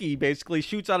slinky basically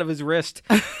shoots out of his wrist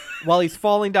while he's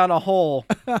falling down a hole,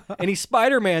 and he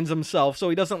Spider-Mans himself so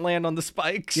he doesn't land on the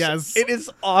spikes. Yes. It is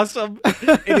awesome.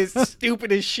 It is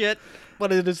stupid as shit,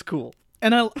 but it is cool.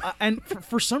 And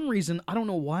for some reason, I don't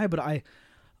know why, but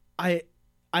I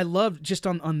love just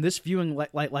on this viewing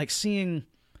like seeing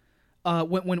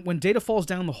when Data falls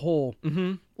down the hole,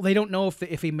 they don't know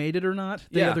if he made it or not.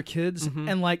 The Yeah. other kids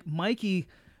and like Mikey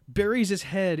buries his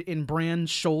head in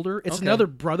Brand's shoulder. It's Okay. another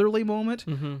brotherly moment,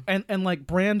 Mm-hmm. and like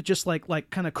Brand just like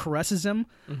kind of caresses him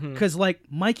because like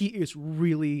Mikey is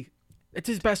really. It's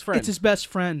his best friend. It's his best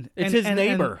friend. It's his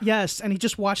neighbor. Yes, and he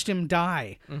just watched him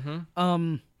die.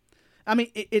 Mm-hmm. I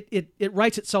mean, it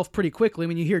writes itself pretty quickly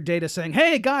when you hear Data saying,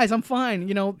 "Hey guys, I'm fine."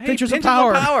 You know, Hey, pinchers of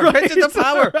power. Right? Pinchers of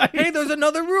power. Right. Hey, there's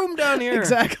another room down here.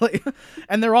 Exactly.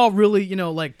 And they're all really,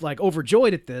 like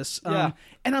overjoyed at this. Yeah.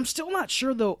 And I'm still not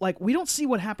sure though. Like, we don't see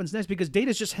what happens next because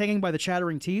Data's just hanging by the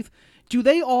chattering teeth. Do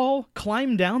they all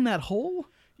climb down that hole?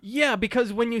 Yeah,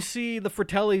 because when you see the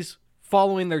Fratellis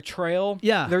following their trail,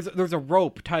 Yeah. there's a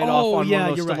rope tied Oh, off on yeah, one of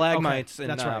those you're right. Okay, stalagmites, and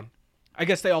that's right. I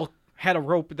guess they all had a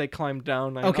rope that they climbed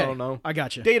down. I don't know. I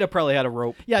got you. Data probably had a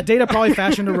rope. Yeah, Data probably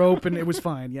fashioned a rope and it was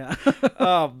fine. Yeah.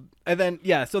 And then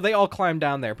so they all climb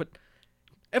down there. But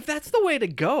if that's the way to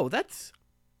go, that's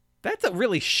a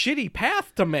really shitty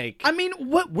path to make. I mean,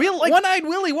 what? One-eyed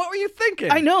Willie, what were you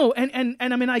thinking? I know, and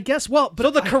I mean, I guess. Well, but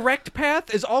So the correct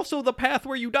path is also the path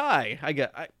where you die.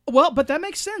 but that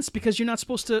makes sense because you're not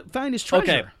supposed to find his treasure.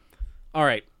 Okay. All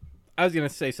right. I was gonna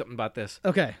say something about this.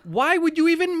 Okay. Why would you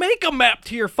even make a map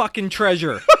to your fucking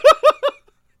treasure?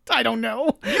 I don't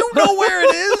know. You know where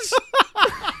it is.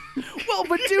 Well,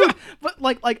 but dude, but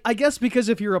like I guess because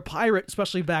if you're a pirate,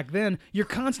 especially back then, you're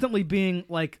constantly being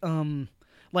like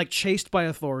chased by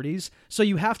authorities. So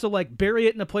you have to like bury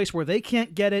it in a place where they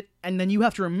can't get it, and then you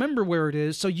have to remember where it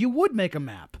is. So you would make a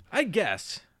map. I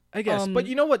guess. But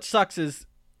you know what sucks is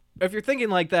if you're thinking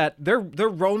like that, they're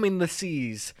roaming the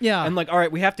seas. Yeah. And like, all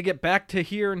right, we have to get back to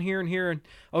here and here and here. And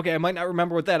okay, I might not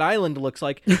remember what that island looks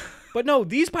like. But no,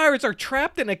 these pirates are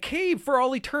trapped in a cave for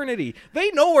all eternity.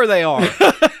 They know where they are.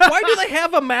 Why do they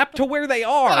have a map to where they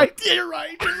are? You're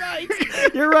right. You're right.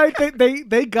 You're right.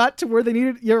 They got to where they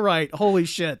needed. You're right. Holy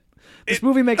shit. This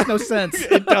movie makes no sense.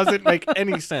 It doesn't make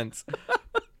any sense.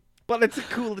 But it's a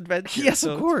cool adventure. Yes,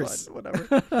 so of course. It's fun,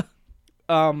 whatever.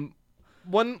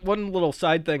 One little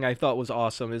side thing I thought was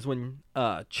awesome is when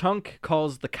Chunk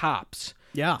calls the cops.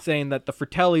 Yeah. Saying that the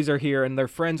Fratellis are here and their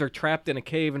friends are trapped in a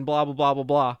cave and blah, blah, blah, blah,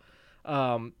 blah.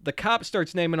 The cop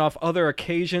starts naming off other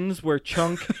occasions where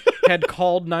Chunk had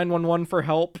called 911 for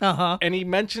help. Uh-huh. And he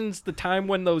mentions the time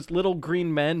when those little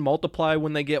green men multiply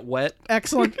when they get wet.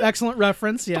 Excellent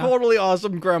reference. Yeah. Totally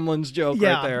awesome Gremlins joke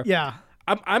right there. Yeah.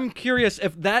 I'm curious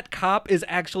if that cop is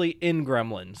actually in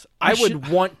Gremlins. I would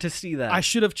want to see that. I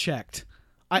should have checked.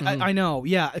 I know.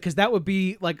 Yeah, because that would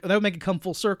be like that would make it come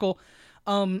full circle.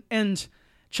 And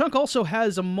Chunk also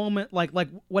has a moment like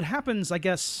what happens, I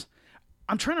guess.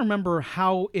 I'm trying to remember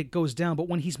how it goes down, but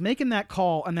when he's making that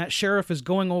call and that sheriff is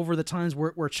going over the times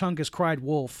where Chunk has cried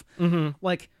wolf,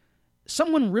 like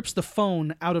someone rips the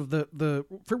phone out of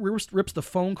rips the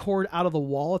phone cord out of the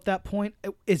wall at that point.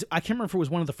 I can't remember if it was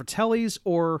one of the Fratellis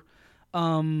or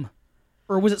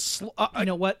was it? You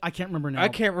know what? I can't remember now. I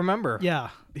can't remember. Yeah,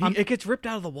 it gets ripped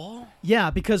out of the wall. Yeah,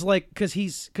 because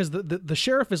the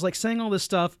sheriff is like saying all this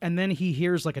stuff, and then he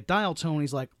hears like a dial tone.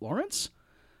 He's like, Lawrence.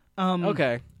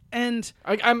 Okay. And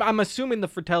I'm assuming the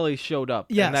Fratellis showed up.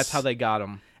 Yes. And that's how they got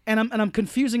him. And I'm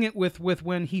confusing it with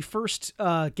when he first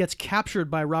gets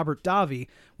captured by Robert Davi.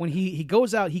 When he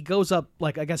goes out, he goes up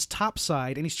like I guess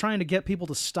topside, and he's trying to get people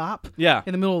to stop. Yeah.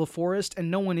 In the middle of the forest, and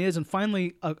no one is. And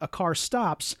finally, a car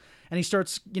stops, and he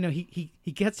starts. He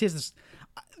gets this.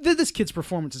 This kid's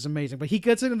performance is amazing, but he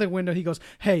gets into the window. He goes,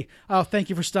 "Hey, thank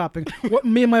you for stopping.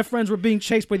 Me and my friends were being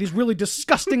chased by these really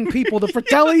disgusting people, the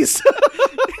Fratellis."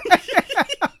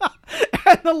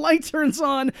 And the light turns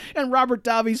on, and Robert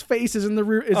Davi's face is in the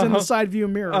rear, in the side view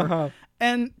mirror,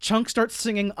 and Chunk starts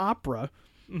singing opera,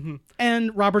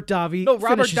 and Robert Davi. No,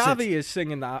 Robert finishes Davi it. is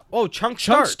singing that. Oh, Chunk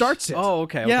starts it. Oh,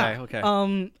 okay, Yeah.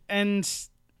 okay. And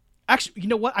actually, you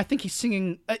know what? I think he's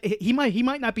singing. He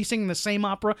might not be singing the same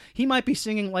opera. He might be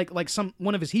singing like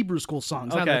one of his Hebrew school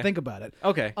songs. Now that I think about it.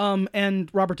 Okay. And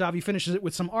Robert Davi finishes it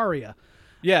with some aria.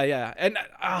 Yeah, and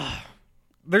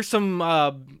there's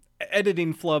some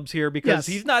editing flubs here because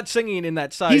he's not singing in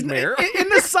that side mirror. In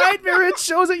the side mirror, it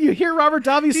shows that you hear Robert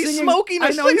Davi singing. He's smoking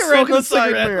a cigarette cigarette in the side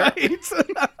cigarette, mirror.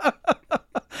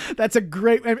 Right? That's a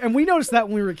great, and we noticed that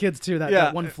when we were kids too.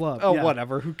 That one flub. Oh, yeah.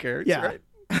 whatever. Who cares? Yeah.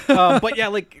 Right? But yeah,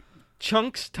 like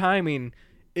Chunk's timing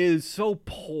is so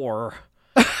poor.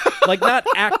 Like not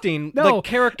acting, No, the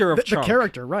character of Chunk. The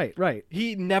character, right.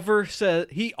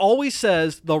 He always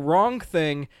says the wrong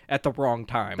thing at the wrong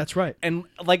time. That's right. And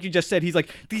like you just said, he's like,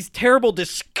 these terrible,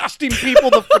 disgusting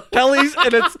people, the Fratellis,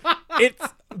 and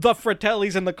it's the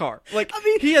Fratellis in the car. Like, I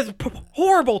mean, he has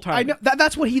horrible time. I know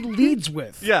that's what he leads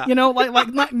with. Yeah.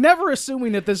 Like never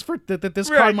assuming that this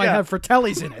car might have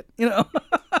Fratellis in it.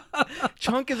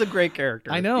 Chunk is a great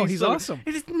character. I know, he's awesome.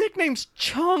 And his nickname's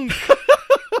Chunk.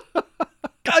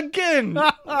 Again,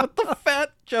 with the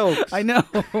fat jokes. I know.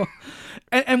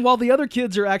 And while the other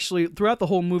kids are actually throughout the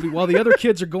whole movie, while the other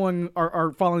kids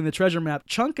are following the treasure map,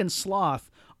 Chunk and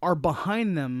Sloth are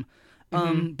behind them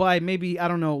by maybe, I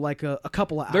don't know, like a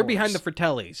couple of hours. They're behind the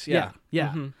Fratellis. Yeah.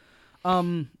 Yeah.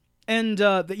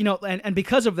 And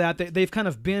because of that, they've kind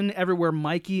of been everywhere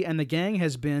Mikey and the gang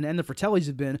has been, and the Fratellis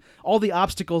have been. All the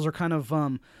obstacles are kind of,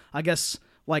 I guess,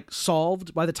 like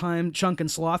solved by the time Chunk and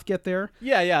Sloth get there.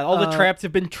 Yeah. All the traps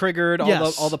have been triggered.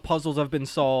 Yes. All the puzzles have been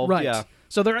solved. Right. Yeah.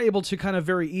 So they're able to kind of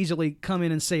very easily come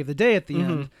in and save the day at the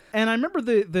end. And I remember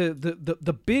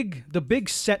the big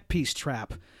set piece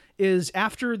trap is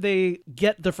after they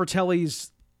get the Fratellis,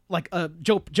 like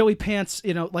Joey Pants,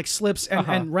 like slips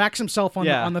and racks himself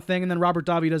on the thing, and then Robert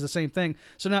Davi does the same thing.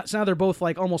 So now they're both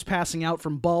like almost passing out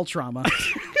from ball trauma.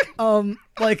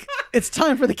 Like it's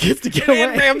time for the kids to get away.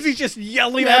 And Ramsey's just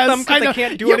yelling at them because they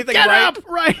can't do anything get right. Up,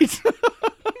 right.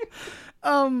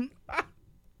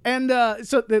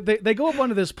 So they go up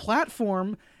onto this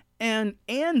platform, and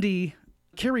Andy,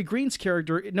 Kerry Green's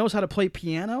character, knows how to play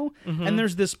piano, and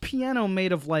there's this piano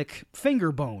made of like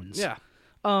finger bones. Yeah.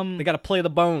 They got to play the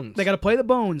bones. They got to play the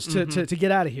bones to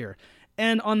get out of here.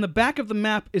 And on the back of the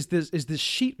map is this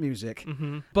sheet music.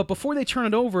 But before they turn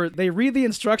it over, they read the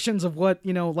instructions of what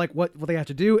they have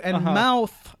to do. And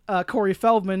Mouth, Corey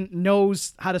Feldman,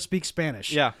 knows how to speak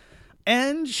Spanish. Yeah.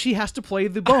 And she has to play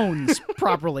the bones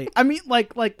properly. I mean,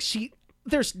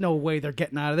 there's no way they're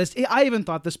getting out of this. I even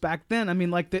thought this back then. I mean,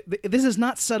 this is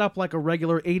not set up like a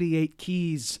regular 88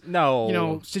 keys.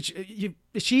 No.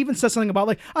 She even says something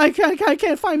about I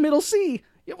can't find middle C.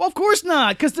 Yeah, well, of course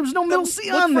not, because there's no middle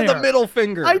C on there. Look for the middle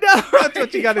finger. I know. That's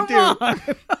what you got to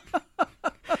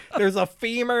do. There's a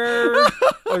femur.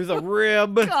 There's a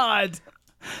rib. God.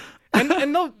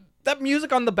 And that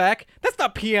music on the back, that's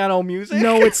not piano music.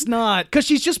 No, it's not, because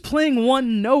she's just playing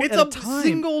one note at a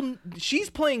time. She's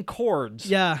playing chords.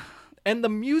 Yeah. And the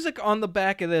music on the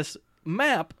back of this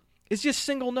map is just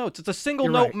single notes. It's a single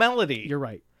note melody. You're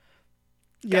right.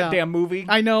 Goddamn movie.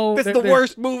 I know. This is the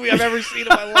worst movie I've ever seen in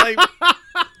my life.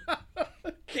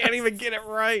 Can't even get it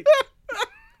right.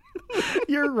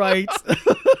 You're right.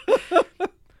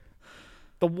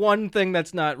 The one thing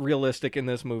that's not realistic in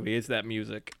this movie is that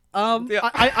music.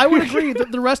 I would agree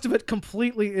that the rest of it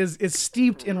completely is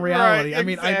steeped in reality. Right,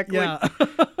 exactly.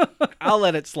 I'll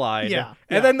let it slide. Yeah.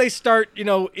 And then they start,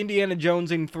 Indiana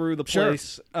Jonesing through the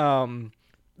place. Sure.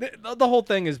 The whole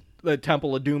thing is the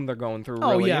Temple of Doom they're going through.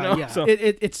 Oh, really, yeah. So.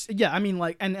 It's I mean,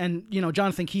 and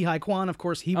Jonathan Ke-Huy Kwan, of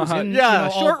course, he was in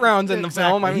short rounds in the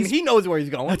film. I mean, he knows where he's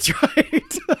going. That's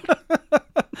right.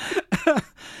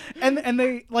 and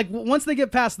they once they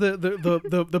get past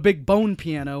the big bone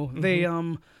piano, they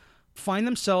find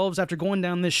themselves, after going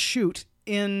down this chute,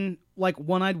 in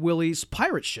One-Eyed Willie's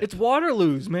pirate ship. It's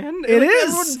Waterloo's, man. It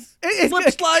is. Slip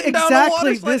sliding down the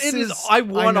water slide. I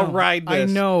want to ride this.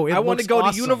 I know. I want to go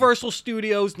awesome. to Universal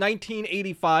Studios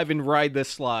 1985 and ride this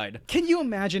slide. Can you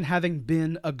imagine having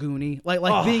been a Goonie,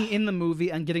 being in the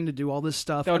movie and getting to do all this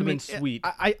stuff? That would have been sweet.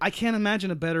 I can't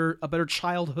imagine a better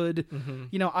childhood.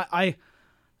 I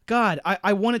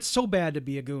wanted so bad to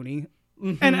be a Goonie.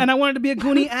 And I wanted to be a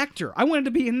Goonie actor. I wanted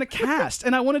to be in the cast,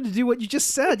 and I wanted to do what you just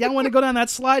said. Yeah, I wanted to go down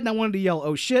that slide, and I wanted to yell,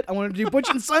 "Oh shit!" I wanted to do Butch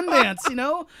and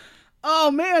Sundance.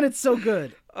 Oh man, it's so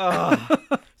good.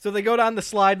 So they go down the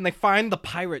slide and they find the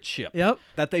pirate ship. Yep.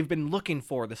 That they've been looking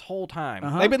for this whole time.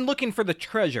 Uh-huh. They've been looking for the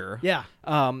treasure. Yeah.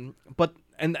 But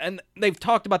they've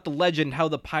talked about the legend, how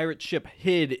the pirate ship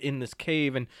hid in this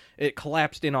cave and it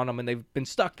collapsed in on them and they've been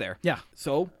stuck there. Yeah.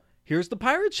 So here's the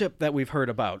pirate ship that we've heard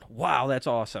about. Wow, that's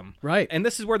awesome. Right. And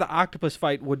this is where the octopus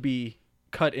fight would be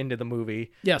cut into the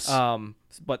movie. Yes.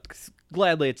 But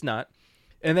gladly it's not.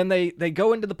 And then they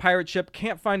go into the pirate ship,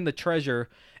 can't find the treasure,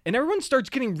 and everyone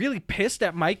starts getting really pissed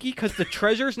at Mikey because the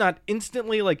treasure's not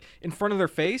instantly in front of their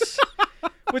face,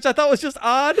 which I thought was just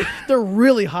odd. They're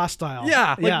really hostile.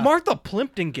 Yeah, Martha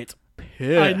Plimpton gets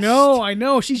pissed. I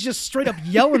know. She's just straight up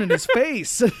yelling in his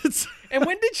face. And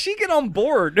when did she get on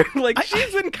board?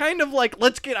 She's been kind of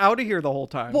let's get out of here the whole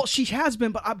time. Well, she has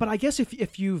been, but I guess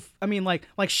if you've,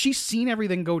 she's seen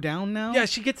everything go down now. Yeah,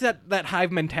 she gets that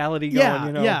hive mentality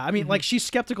going. Yeah. I mean, she's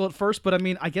skeptical at first, but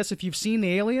I guess if you've seen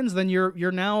the aliens, then you're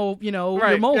now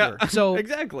you're Mulder. Yeah. So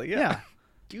exactly. Yeah.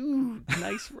 Dude,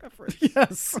 nice reference.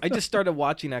 Yes. I just started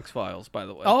watching X-Files, by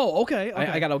the way. Oh, okay.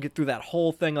 I got to get through that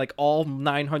whole thing, all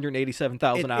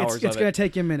 987,000 hours of it. It's going to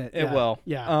take you a minute. It will.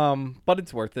 Yeah. But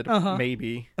it's worth it.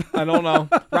 Maybe. I don't know.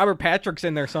 Robert Patrick's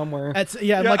in there somewhere.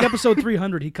 Episode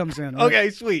 300, he comes in. Right? Okay,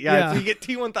 sweet. Yeah. So you get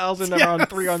T1000 around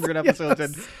 300 episodes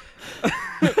in.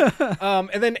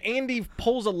 And then Andy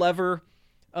pulls a lever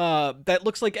that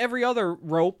looks like every other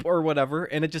rope or whatever,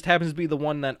 and it just happens to be the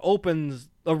one that opens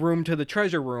a room to the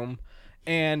treasure room.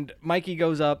 And Mikey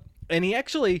goes up, and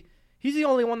he's the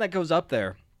only one that goes up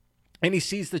there. And he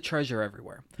sees the treasure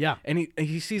everywhere. Yeah. And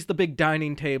he sees the big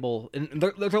dining table. And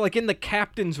they're like in the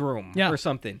captain's room or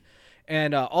something.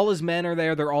 And all his men are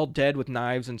there. They're all dead with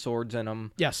knives and swords in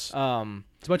them. Yes. It's a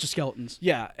bunch of skeletons.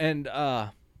 Yeah. And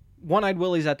One-Eyed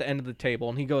Willie's at the end of the table.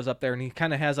 And he goes up there and he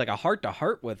kind of has like a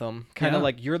heart-to-heart with him. Kind of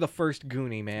like, you're the first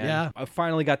Goonie, man. Yeah. I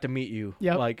finally got to meet you.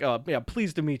 Yep. Like,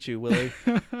 pleased to meet you, Willie.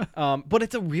 But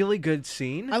it's a really good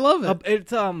scene. I love it.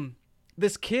 It's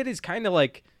this kid is kind of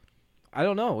like, I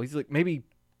don't know. He's like maybe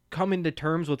coming to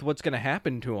terms with what's going to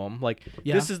happen to him. Like,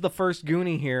 this is the first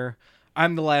Goonie here.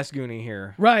 I'm the last Goonie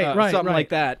here. Right, something like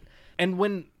that. And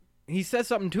when he says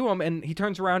something to him and he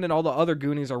turns around and all the other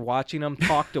Goonies are watching him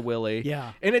talk to Willie.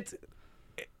 Yeah. And it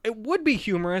would be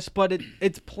humorous, but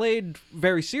it's played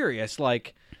very serious.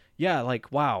 Like,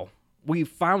 wow, we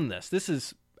found this. This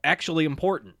is actually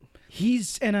important.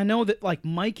 And I know that like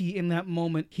Mikey in that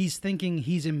moment, he's thinking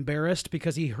he's embarrassed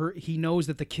because he knows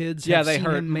that the kids have seen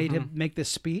him made him make this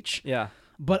speech. Yeah.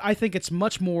 But I think it's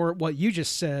much more what you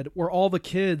just said, where all the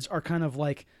kids are kind of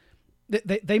like,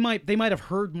 they might have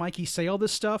heard Mikey say all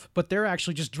this stuff, but they're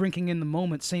actually just drinking in the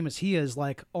moment, same as he is.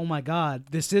 Like, oh my God,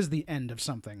 this is the end of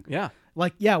something. Yeah.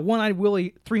 Like, yeah, One-Eyed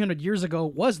Willie 300 years ago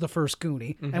was the first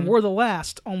Goonie, and we're the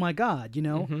last. Oh my God, you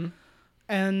know? Mm-hmm.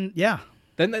 And yeah.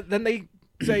 Then they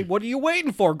say, what are you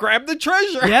waiting for? Grab the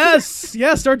treasure. Yes.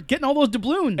 Start getting all those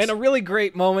doubloons. And a really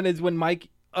great moment is when Mike,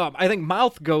 I think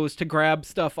Mouth goes to grab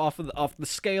stuff off the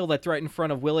scale that's right in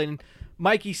front of Willie, and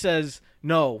Mikey says,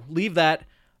 no, leave that.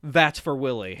 That's for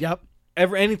Willie. Yep.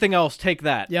 Anything else, take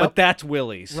that. Yep. But that's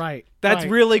Willie's. Right. That's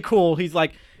really cool. He's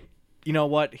like, you know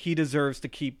what? He deserves to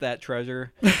keep that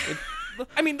treasure.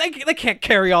 I mean, they can't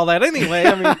carry all that anyway.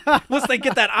 I mean, unless they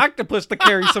get that octopus to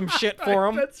carry some shit for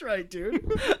them. That's right,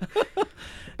 dude.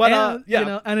 But and, you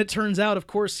know, and it turns out, of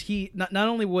course, he not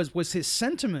only was his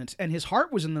sentiment and his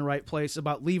heart was in the right place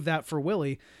about leave that for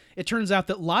Willie. It turns out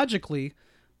that logically,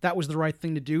 that was the right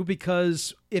thing to do,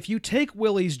 because if you take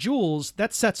Willie's jewels,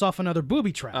 that sets off another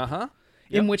booby trap. Uh-huh.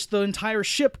 In which the entire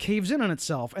ship caves in on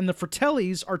itself, and the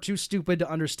Fratellis are too stupid to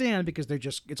understand because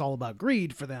it's all about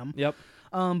greed for them. Yep.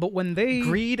 But when they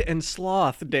greed and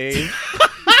sloth, Dave.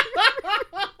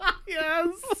 yes.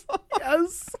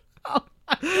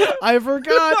 I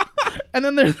forgot. And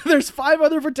then there's 5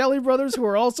 other Fratelli brothers who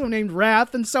are also named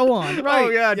Wrath, and so on. Right? Oh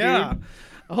yeah, dude.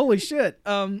 Holy shit.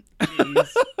 Kevin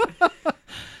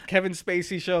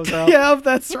Spacey shows up. Yeah,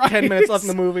 that's right. 10 minutes left in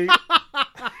the movie.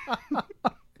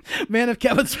 Man, if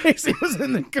Kevin Spacey was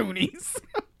in the Goonies.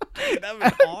 That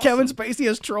was awesome. Kevin Spacey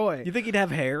as Troy. You think he'd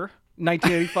have hair?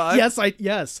 1985?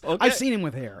 Yes. Okay. I've seen him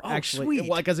with hair, actually. Sweet.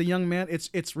 Like as a young man, it's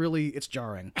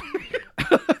jarring.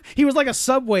 He was like a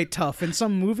Subway tough in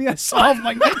some movie I saw from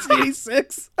like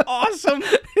 1986. Awesome.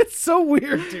 It's so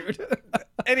weird, dude.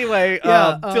 Anyway,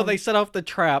 till they set off the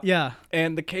trap. Yeah.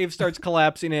 And the cave starts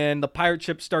collapsing in. The pirate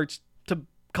ship starts to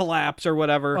collapse or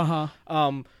whatever.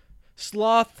 Uh-huh.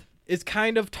 Sloth is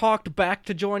kind of talked back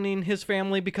to joining his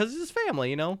family because it's his family,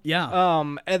 you know? Yeah.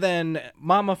 And then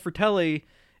Mama Fratelli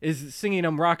is singing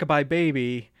him Rockabye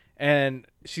Baby, and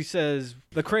she says,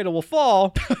 the cradle will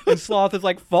fall, and Sloth is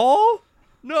like, fall?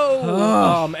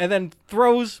 No. And then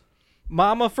throws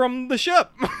Mama from the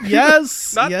ship.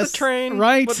 Yes. Not the train,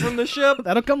 right. but from the ship.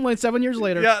 That'll come like 7 years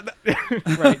later. Yeah.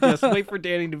 Right. Just wait for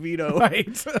Danny DeVito.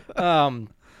 Right.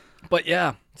 But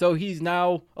yeah, so he's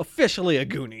now officially a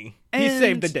Goonie. He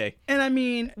saved the day. And I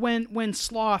mean, when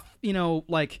Sloth, you know,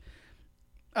 like,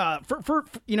 for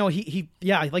you know, he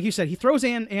like you said, he throws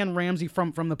Anne Ramsey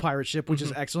from the pirate ship, which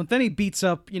is excellent. Then he beats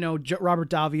up, you know, Robert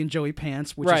Davi and Joey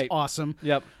Pants, which is awesome.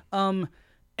 Yep.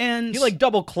 And he like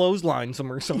double clotheslined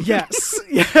him or something. Yes,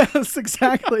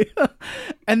 exactly.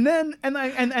 And then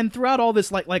and throughout all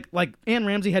this, like Anne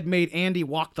Ramsey had made Andy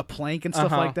walk the plank and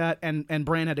stuff like that, and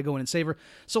Bran had to go in and save her.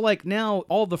 So like now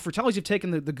all the Fratellis have taken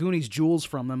the Goonies jewels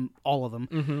from them, all of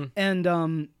them,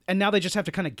 and now they just have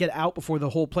to kind of get out before the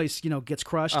whole place, you know, gets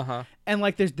crushed. And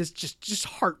like there's this just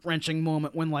heart-wrenching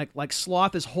moment when like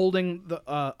Sloth is holding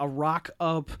a rock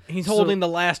up. He's holding the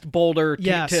last boulder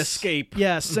to escape.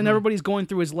 Yes, and everybody's going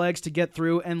through his legs to get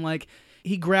through, and like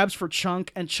he grabs for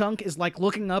Chunk, and Chunk is like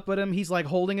looking up at him. He's like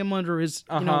holding him under his,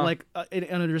 you know, like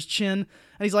under his chin, and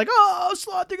he's like, "Oh,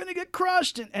 Sloth, they're gonna get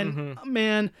crushed!" And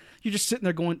man, you're just sitting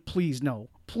there going, "Please, no,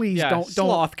 please don't."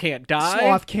 Sloth can't die.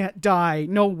 Sloth can't die.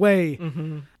 No way.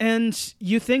 And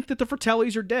you think that the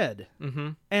Fratellis are dead,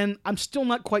 and I'm still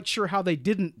not quite sure how they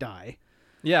didn't die.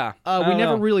 Yeah, we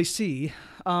never really see.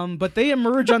 But they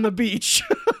emerge on the beach.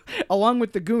 along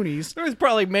with the Goonies. There was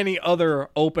probably many other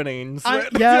openings.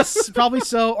 Yes, probably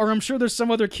so. Or I'm sure there's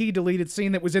some other key deleted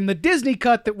scene that was in the Disney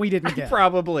cut that we didn't get.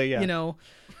 Probably, yeah. You know,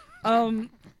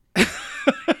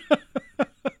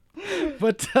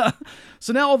 but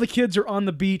so now all the kids are on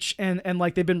the beach and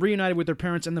like they've been reunited with their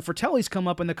parents, and the Fratellis come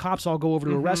up and the cops all go over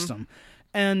to arrest them,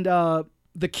 and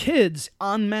the kids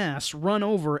en masse run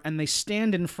over and they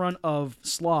stand in front of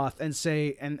Sloth and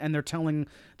say, and they're telling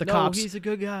the cops, he's a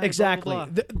good guy. exactly. Blah,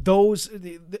 blah, blah. Those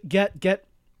get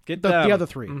Get the other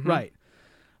three, right?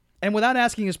 And without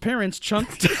asking his parents,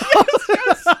 Chunk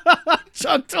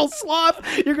tells Sloth,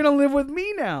 "You're gonna live with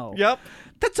me now." Yep.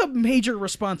 That's a major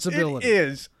responsibility. It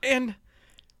is. And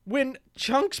when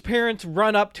Chunk's parents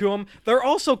run up to him, they're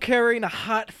also carrying a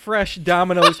hot, fresh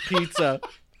Domino's pizza.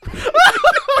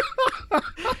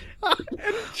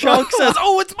 And Chunk says,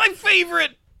 "Oh, it's my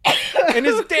favorite." And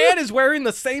his dad is wearing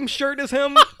the same shirt as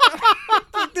him.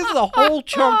 This is a whole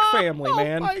Chunk family,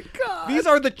 man. Oh my God. These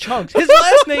are the Chunks. His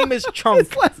last name is Chunk.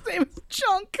 His last name is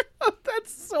Chunk.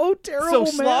 That's so terrible,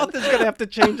 So man. Sloth is going to have to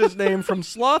change his name from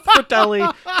Sloth Fratelli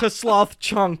to Sloth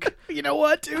Chunk. You know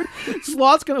what, dude?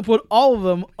 Sloth's going to put all of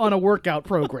them on a workout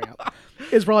program.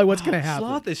 Is probably what's going to happen.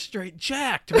 Sloth is straight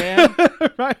jacked, man.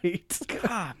 Right.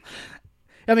 God.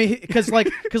 I mean, because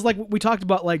we talked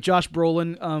about like Josh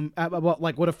Brolin, about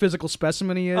like what a physical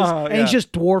specimen he is, and he's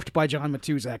just dwarfed by John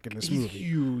Matuszak in this movie.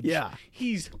 Huge. Yeah,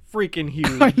 he's freaking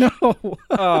huge. I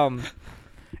know.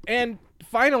 And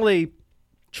finally,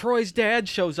 Troy's dad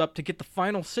shows up to get the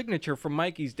final signature from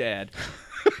Mikey's dad,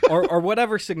 or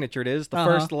whatever signature it is, the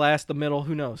first, the last, the middle,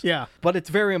 who knows? Yeah. But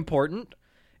it's very important.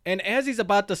 And as he's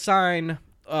about to sign,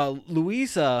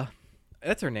 Louisa.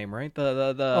 That's her name, right?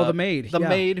 The maid. The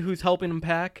maid who's helping him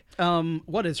pack.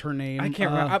 What is her name? I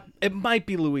can't remember. It might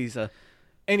be Louisa.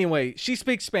 Anyway, she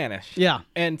speaks Spanish. Yeah.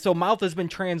 And so Malta's been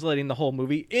translating the whole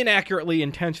movie inaccurately,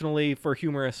 intentionally, for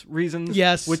humorous reasons.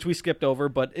 Yes. Which we skipped over,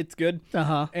 but it's good.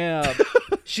 Uh-huh.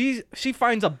 She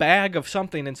finds a bag of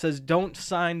something and says, "Don't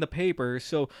sign the paper."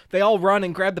 So they all run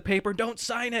and grab the paper. "Don't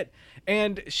sign it."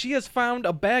 And she has found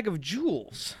a bag of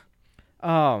jewels.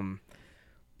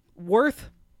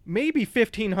 Worth maybe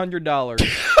 $1,500,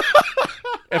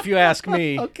 if you ask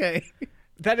me. Okay.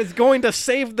 That is going to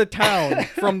save the town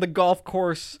from the golf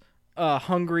course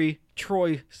hungry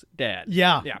Troy's dad.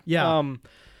 Yeah.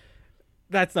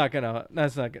 That's not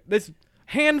good. This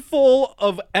handful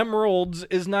of emeralds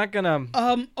is not gonna.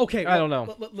 Okay. I don't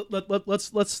know.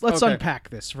 Let's Okay.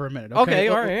 unpack this for a minute. Okay,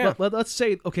 all right, yeah. Let's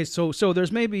say so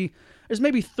there's maybe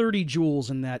 30 jewels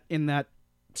in that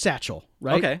satchel,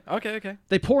 right? Okay.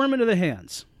 They pour them into the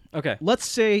hands. Okay. Let's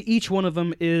say each one of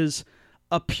them is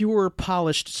a pure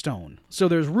polished stone. So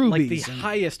there's rubies. Like the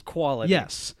highest quality.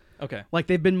 Yes. Okay. Like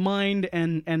they've been mined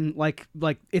and like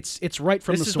it's right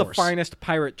from This the is source. the finest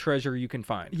pirate treasure you can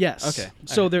find. Yes. Okay.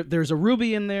 So there's a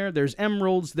ruby in there. There's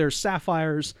emeralds. There's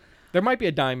sapphires. There might be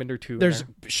a diamond or two. There's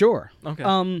in there. sure.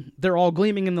 Okay. They're all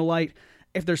gleaming in the light.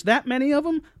 If there's that many of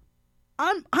them,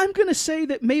 I'm gonna say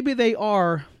that maybe they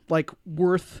are like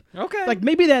worth. Okay. Like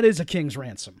maybe that is a king's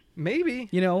ransom. Maybe.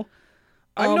 You know.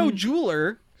 I'm no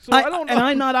jeweler, so I don't know. And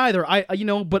I'm not either. I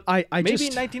but I maybe just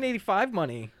in 1985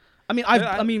 money. I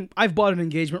mean, I've bought an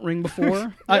engagement ring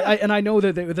before. And I know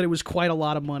that it was quite a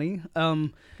lot of money.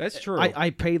 That's true.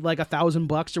 I paid like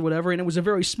 $1,000 or whatever, and it was a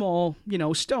very small,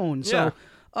 stone. So,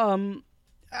 maybe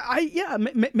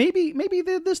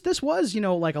this was,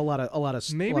 like a lot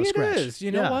of maybe it scratch. is.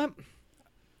 You know what?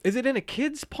 Is it in a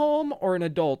kid's palm or an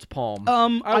adult's palm?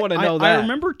 I want to know that. I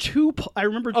remember two.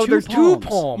 Oh, there's two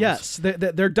palms. Yes,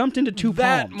 they're dumped into two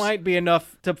that palms. That might be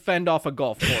enough to fend off a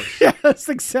golf course. Yes,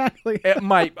 exactly. It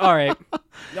might. All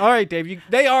right, Dave.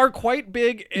 They are quite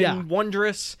big and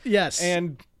wondrous. Yes,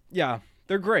 and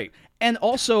they're great. And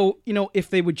also, if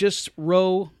they would just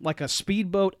row like a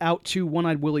speedboat out to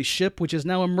One-Eyed Willie's ship, which has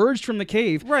now emerged from the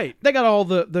cave, right? They got all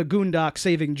the Goondock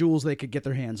saving jewels they could get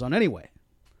their hands on anyway.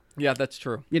 Yeah, that's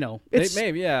true. It's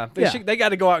they got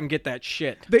to go out and get that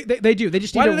shit. They do. They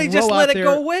just why need do to they just row let out it there.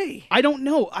 go away? I don't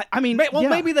know. I mean,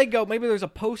 maybe they go. Maybe there's a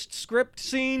postscript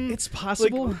scene. It's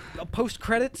possible. Like a post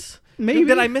credits. Maybe.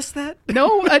 Did I miss that?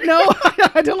 No, no.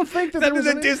 I don't think that was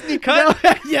a Disney cut.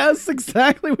 No, yes,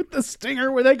 exactly, with the stinger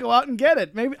where they go out and get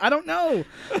it. Maybe I don't know.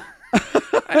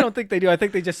 I don't think they do. I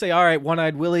think they just say, "All right,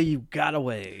 One-Eyed Willie, you got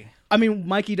away." I mean,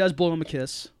 Mikey does blow him a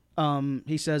kiss.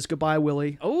 He says goodbye,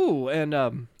 Willie. Oh,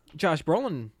 and Josh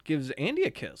Brolin gives Andy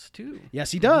a kiss too.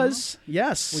 Yes, he does.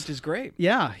 Yes, which is great.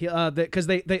 Yeah, because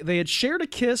they had shared a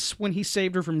kiss when he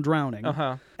saved her from drowning.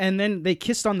 And then they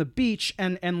kissed on the beach,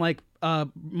 and like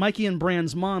Mikey and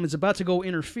Bran's mom is about to go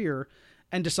interfere,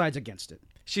 and decides against it.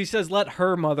 She says, "Let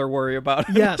her mother worry about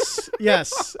it."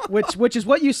 Yes. Which is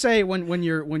what you say when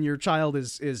your child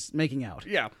is making out.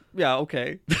 Yeah.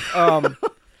 Okay.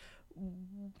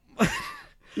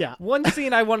 Yeah. One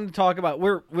scene I wanted to talk about.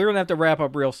 We're gonna have to wrap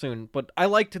up real soon, but I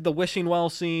liked the wishing well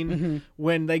scene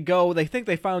when they think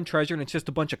they found treasure and it's just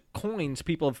a bunch of coins.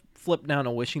 People have flipped down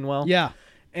a wishing well. Yeah.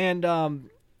 And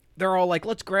they're all like,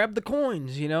 "Let's grab the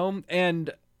coins,"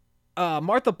 And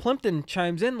Martha Plimpton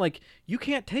chimes in like, "You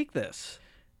can't take this.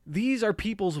 These are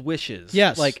people's wishes.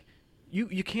 Yes. Like,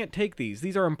 you can't take these.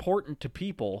 These are important to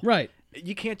people. Right.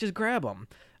 You can't just grab them."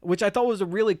 Which I thought was a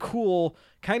really cool,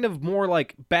 kind of more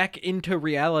like back into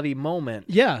reality moment.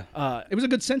 Yeah. It was a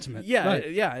good sentiment. Yeah,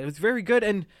 Right. yeah, it was very good.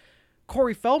 And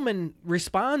Corey Feldman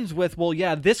responds with, "Well,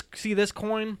 yeah, this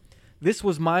coin, this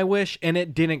was my wish, and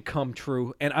it didn't come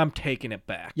true, and I'm taking it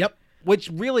back." Yep.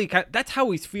 Which really, that's how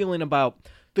he's feeling about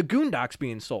the Goondocks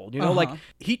being sold. Like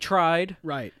he tried.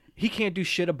 Right. He can't do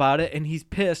shit about it, and he's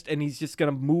pissed, and he's just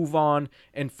going to move on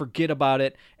and forget about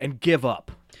it and give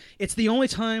up. It's the only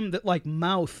time that like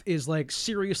Mouth is like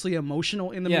seriously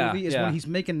emotional in the movie is when he's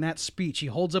making that speech. He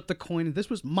holds up the coin and this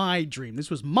was my dream. This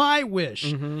was my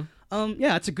wish.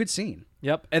 Yeah, it's a good scene.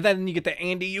 Yep. And then you get the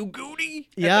Andy You Goody.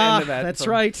 Yeah, that's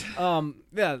right.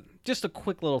 Yeah, just a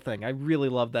quick little thing. I really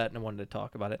love that and I wanted to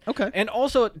talk about it. Okay. And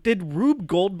also, did Rube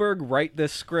Goldberg write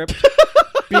this script?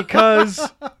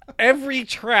 Because every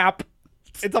trap,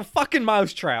 it's a fucking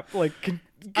mouse trap. Like,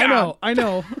 I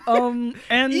know.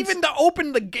 And even to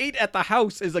open the gate at the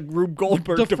house is a Rube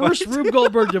Goldberg the device. first Rube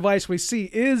Goldberg device we see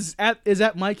is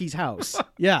at Mikey's house.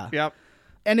 Yeah. Yep.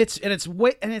 And I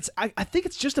think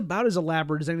it's just about as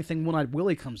elaborate as anything One-Eyed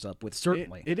Willie comes up with.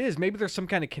 Certainly, it is. Maybe there's some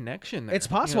kind of connection there. It's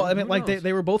possible. I mean, like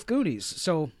they were both Goonies,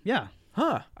 so yeah.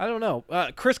 Huh? I don't know.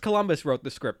 Chris Columbus wrote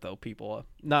the script, though. People,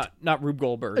 not Rube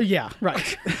Goldberg. Yeah,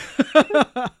 right.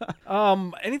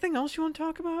 Anything else you want to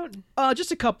talk about?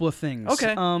 Just a couple of things.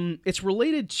 Okay. It's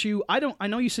related to I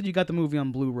know you said you got the movie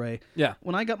on Blu-ray. Yeah.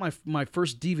 When I got my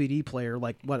first DVD player,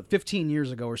 like 15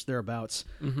 years ago or thereabouts.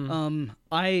 One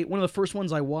of the first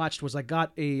ones I watched was I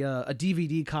got a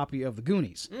DVD copy of The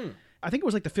Goonies. I think it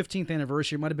was like the 15th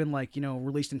anniversary. It might have been like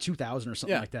released in 2000 or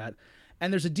something like that.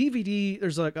 And there's a DVD.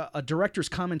 There's like a director's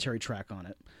commentary track on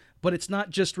it. But it's not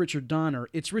just Richard Donner.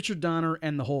 It's Richard Donner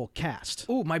and the whole cast.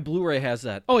 Oh, my Blu-ray has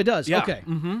that. Oh, it does? Yeah. Okay.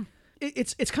 Mm-hmm.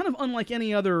 It's kind of unlike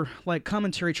any other like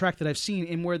commentary track that I've seen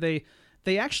in where they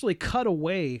actually cut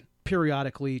away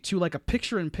periodically to like a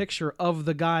picture-in-picture of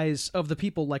the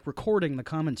people like recording the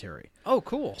commentary. Oh,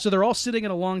 cool. So they're all sitting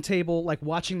at a long table like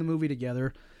watching the movie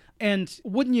together. And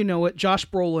wouldn't you know it, Josh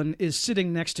Brolin is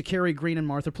sitting next to Cary Green and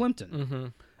Martha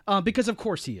Plimpton. Because of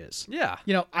course he is. Yeah.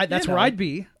 That's where I'd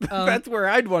be. That's where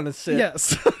I'd want to sit.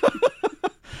 Yes.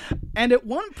 And at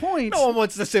one point... No one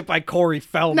wants to sit by Corey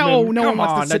Feldman. No one Come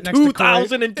wants on, to sit the next to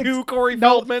 2002 Corey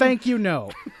Feldman. No, thank you,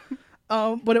 no.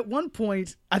 But at one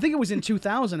point, I think it was in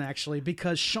 2000 actually,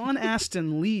 because Sean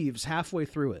Astin leaves halfway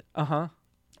through it. Uh-huh.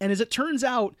 And as it turns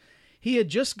out, he had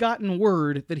just gotten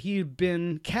word that he had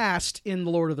been cast in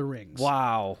The Lord of the Rings.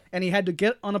 Wow. And he had to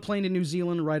get on a plane to New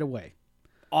Zealand right away.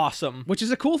 Awesome. Which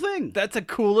is a cool thing. That's a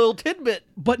cool little tidbit.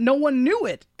 But no one knew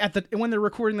it when they're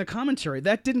recording the commentary.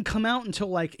 That didn't come out until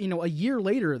like, a year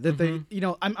later that they,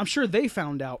 I'm sure they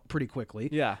found out pretty quickly.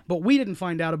 Yeah. But we didn't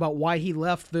find out about why he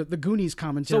left the Goonies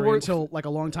commentary until like a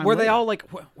long time later. Were they all like,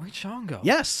 where'd Sean go?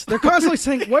 Yes. They're constantly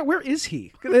saying, where is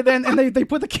he? And they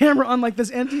put the camera on like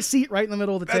this empty seat right in the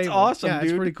middle of the table. That's awesome, yeah, dude.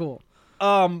 It's pretty cool.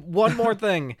 One more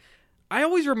thing. I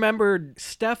always remembered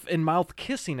Steph and Mouth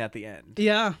kissing at the end.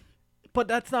 Yeah. But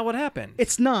that's not what happened.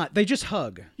 It's not. They just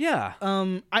hug. Yeah.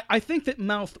 I think that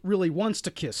Mouth really wants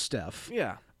to kiss Steph.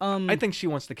 Yeah. I think she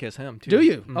wants to kiss him too. Do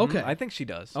you? Mm-hmm. Okay. I think she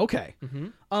does. Okay.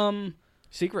 Mm-hmm.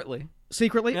 Secretly.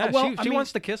 Secretly? Yeah, well, she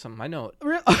wants to kiss him. I know it.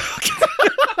 Really?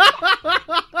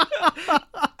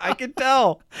 I can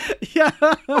tell. Yeah.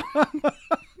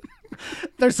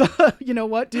 There's you know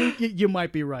what, dude? You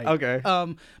might be right. Okay.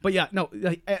 But yeah, no,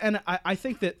 and I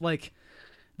think that like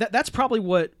that's probably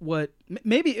what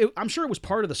maybe I'm sure it was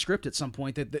part of the script at some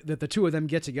point that the two of them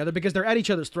get together because they're at each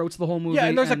other's throats the whole movie. Yeah,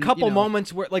 and there's a couple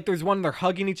moments where like there's one they're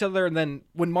hugging each other, and then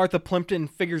when Martha Plimpton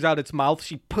figures out its mouth,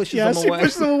 she pushes him away. She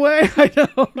pushes him away. I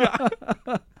know.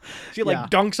 Yeah. She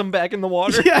dunks him back in the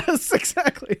water. Yes,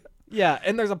 exactly. Yeah,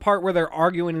 and there's a part where they're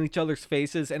arguing in each other's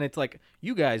faces, and it's like,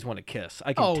 you guys want to kiss.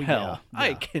 I can tell. Yeah.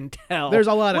 I can tell. There's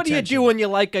a lot of What do you tension. do when you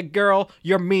like a girl?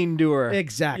 You're mean to her.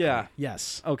 Exactly. Yeah.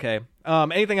 Yes. Okay.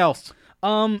 Anything else?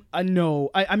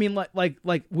 No. I mean,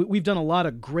 like we've done a lot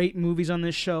of great movies on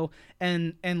this show,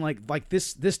 and like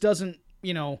this doesn't,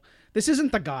 This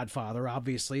isn't The Godfather,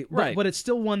 obviously, Right. but it's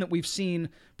still one that we've seen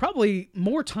probably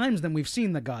more times than we've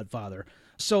seen The Godfather.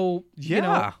 So you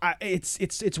know,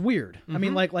 it's weird. I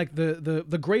mean, like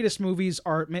the greatest movies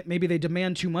are maybe they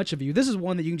demand too much of you. This is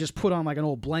one that you can just put on like an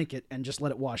old blanket and just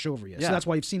let it wash over you. Yeah. So that's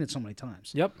why you've seen it so many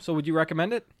times. Yep. So would you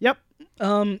recommend it? Yep.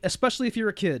 Especially if you're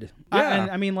a kid. Yeah.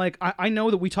 I mean, like I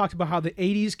know that we talked about how the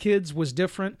 '80s kids was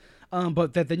different.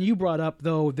 But that then you brought up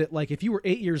though that like if you were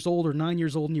 8 years old or 9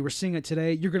 years old and you were seeing it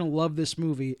today, you're gonna love this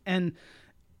movie and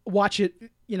watch it,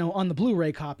 you know, on the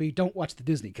Blu-ray copy. Don't watch the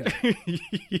Disney cut.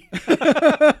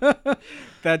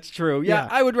 That's true. Yeah,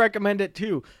 I would recommend it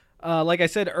too. Like I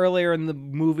said earlier in the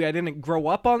movie, I didn't grow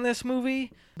up on this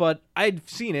movie, but I'd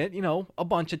seen it, you know, a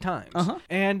bunch of times.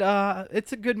 And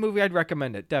it's a good movie. I'd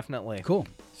recommend it, definitely. Cool.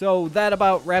 So that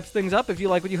about wraps things up. If you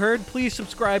like what you heard, please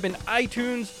subscribe in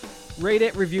iTunes, rate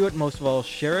it, review it, and most of all,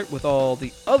 share it with all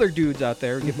the other dudes out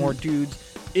there. Get more dudes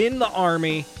in the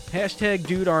army. Hashtag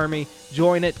Dude Army.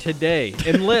 Join it today.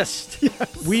 Enlist.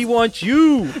 Yes. We want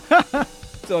you.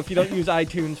 So if you don't use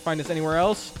iTunes, find us anywhere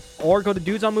else. Or go to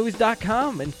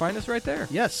dudesonmovies.com and find us right there.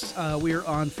 Yes, we're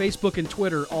on Facebook and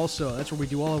Twitter also. That's where we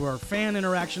do all of our fan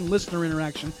interaction, listener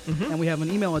interaction. And we have an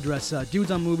email address,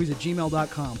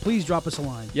 dudesonmovies@gmail.com. Please drop us a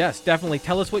line. Yes, definitely.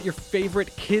 Tell us what your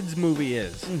favorite kids movie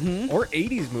is. Or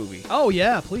 80s movie. Oh,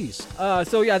 yeah, please.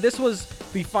 So yeah, this was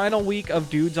the final week of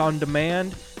Dudes on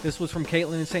Demand. This was from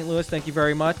Caitlin in St. Louis. Thank you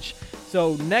very much.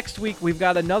 So next week, we've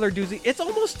got another doozy. It's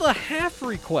almost a half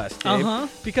request, Dave,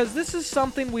 because this is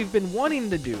something we've been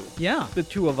wanting to do, the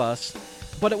two of us,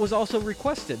 but it was also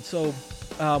requested, so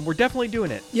we're definitely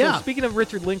doing it. Yeah. So speaking of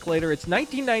Richard Linklater, it's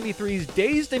 1993's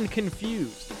Dazed and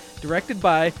Confused, directed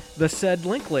by the said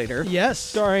Linklater. Yes.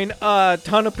 Starring a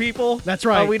ton of people. That's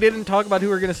right. We didn't talk about who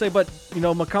we're going to say, but, you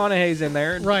know, McConaughey's in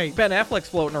there. Right. Ben Affleck's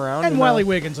floating around. And Wiley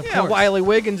Wiggins, of course. course. Wiley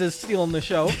Wiggins is stealing the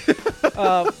show.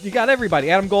 You got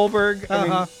everybody. Adam Goldberg. I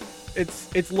mean,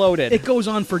 it's loaded. It goes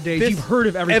on for days. You've heard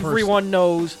of everyone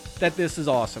knows that this is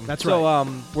awesome. That's right.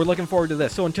 So we're looking forward to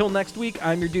this. So until next week,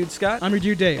 I'm your dude Scott. I'm your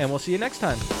dude Dave. And we'll see you next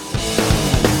time.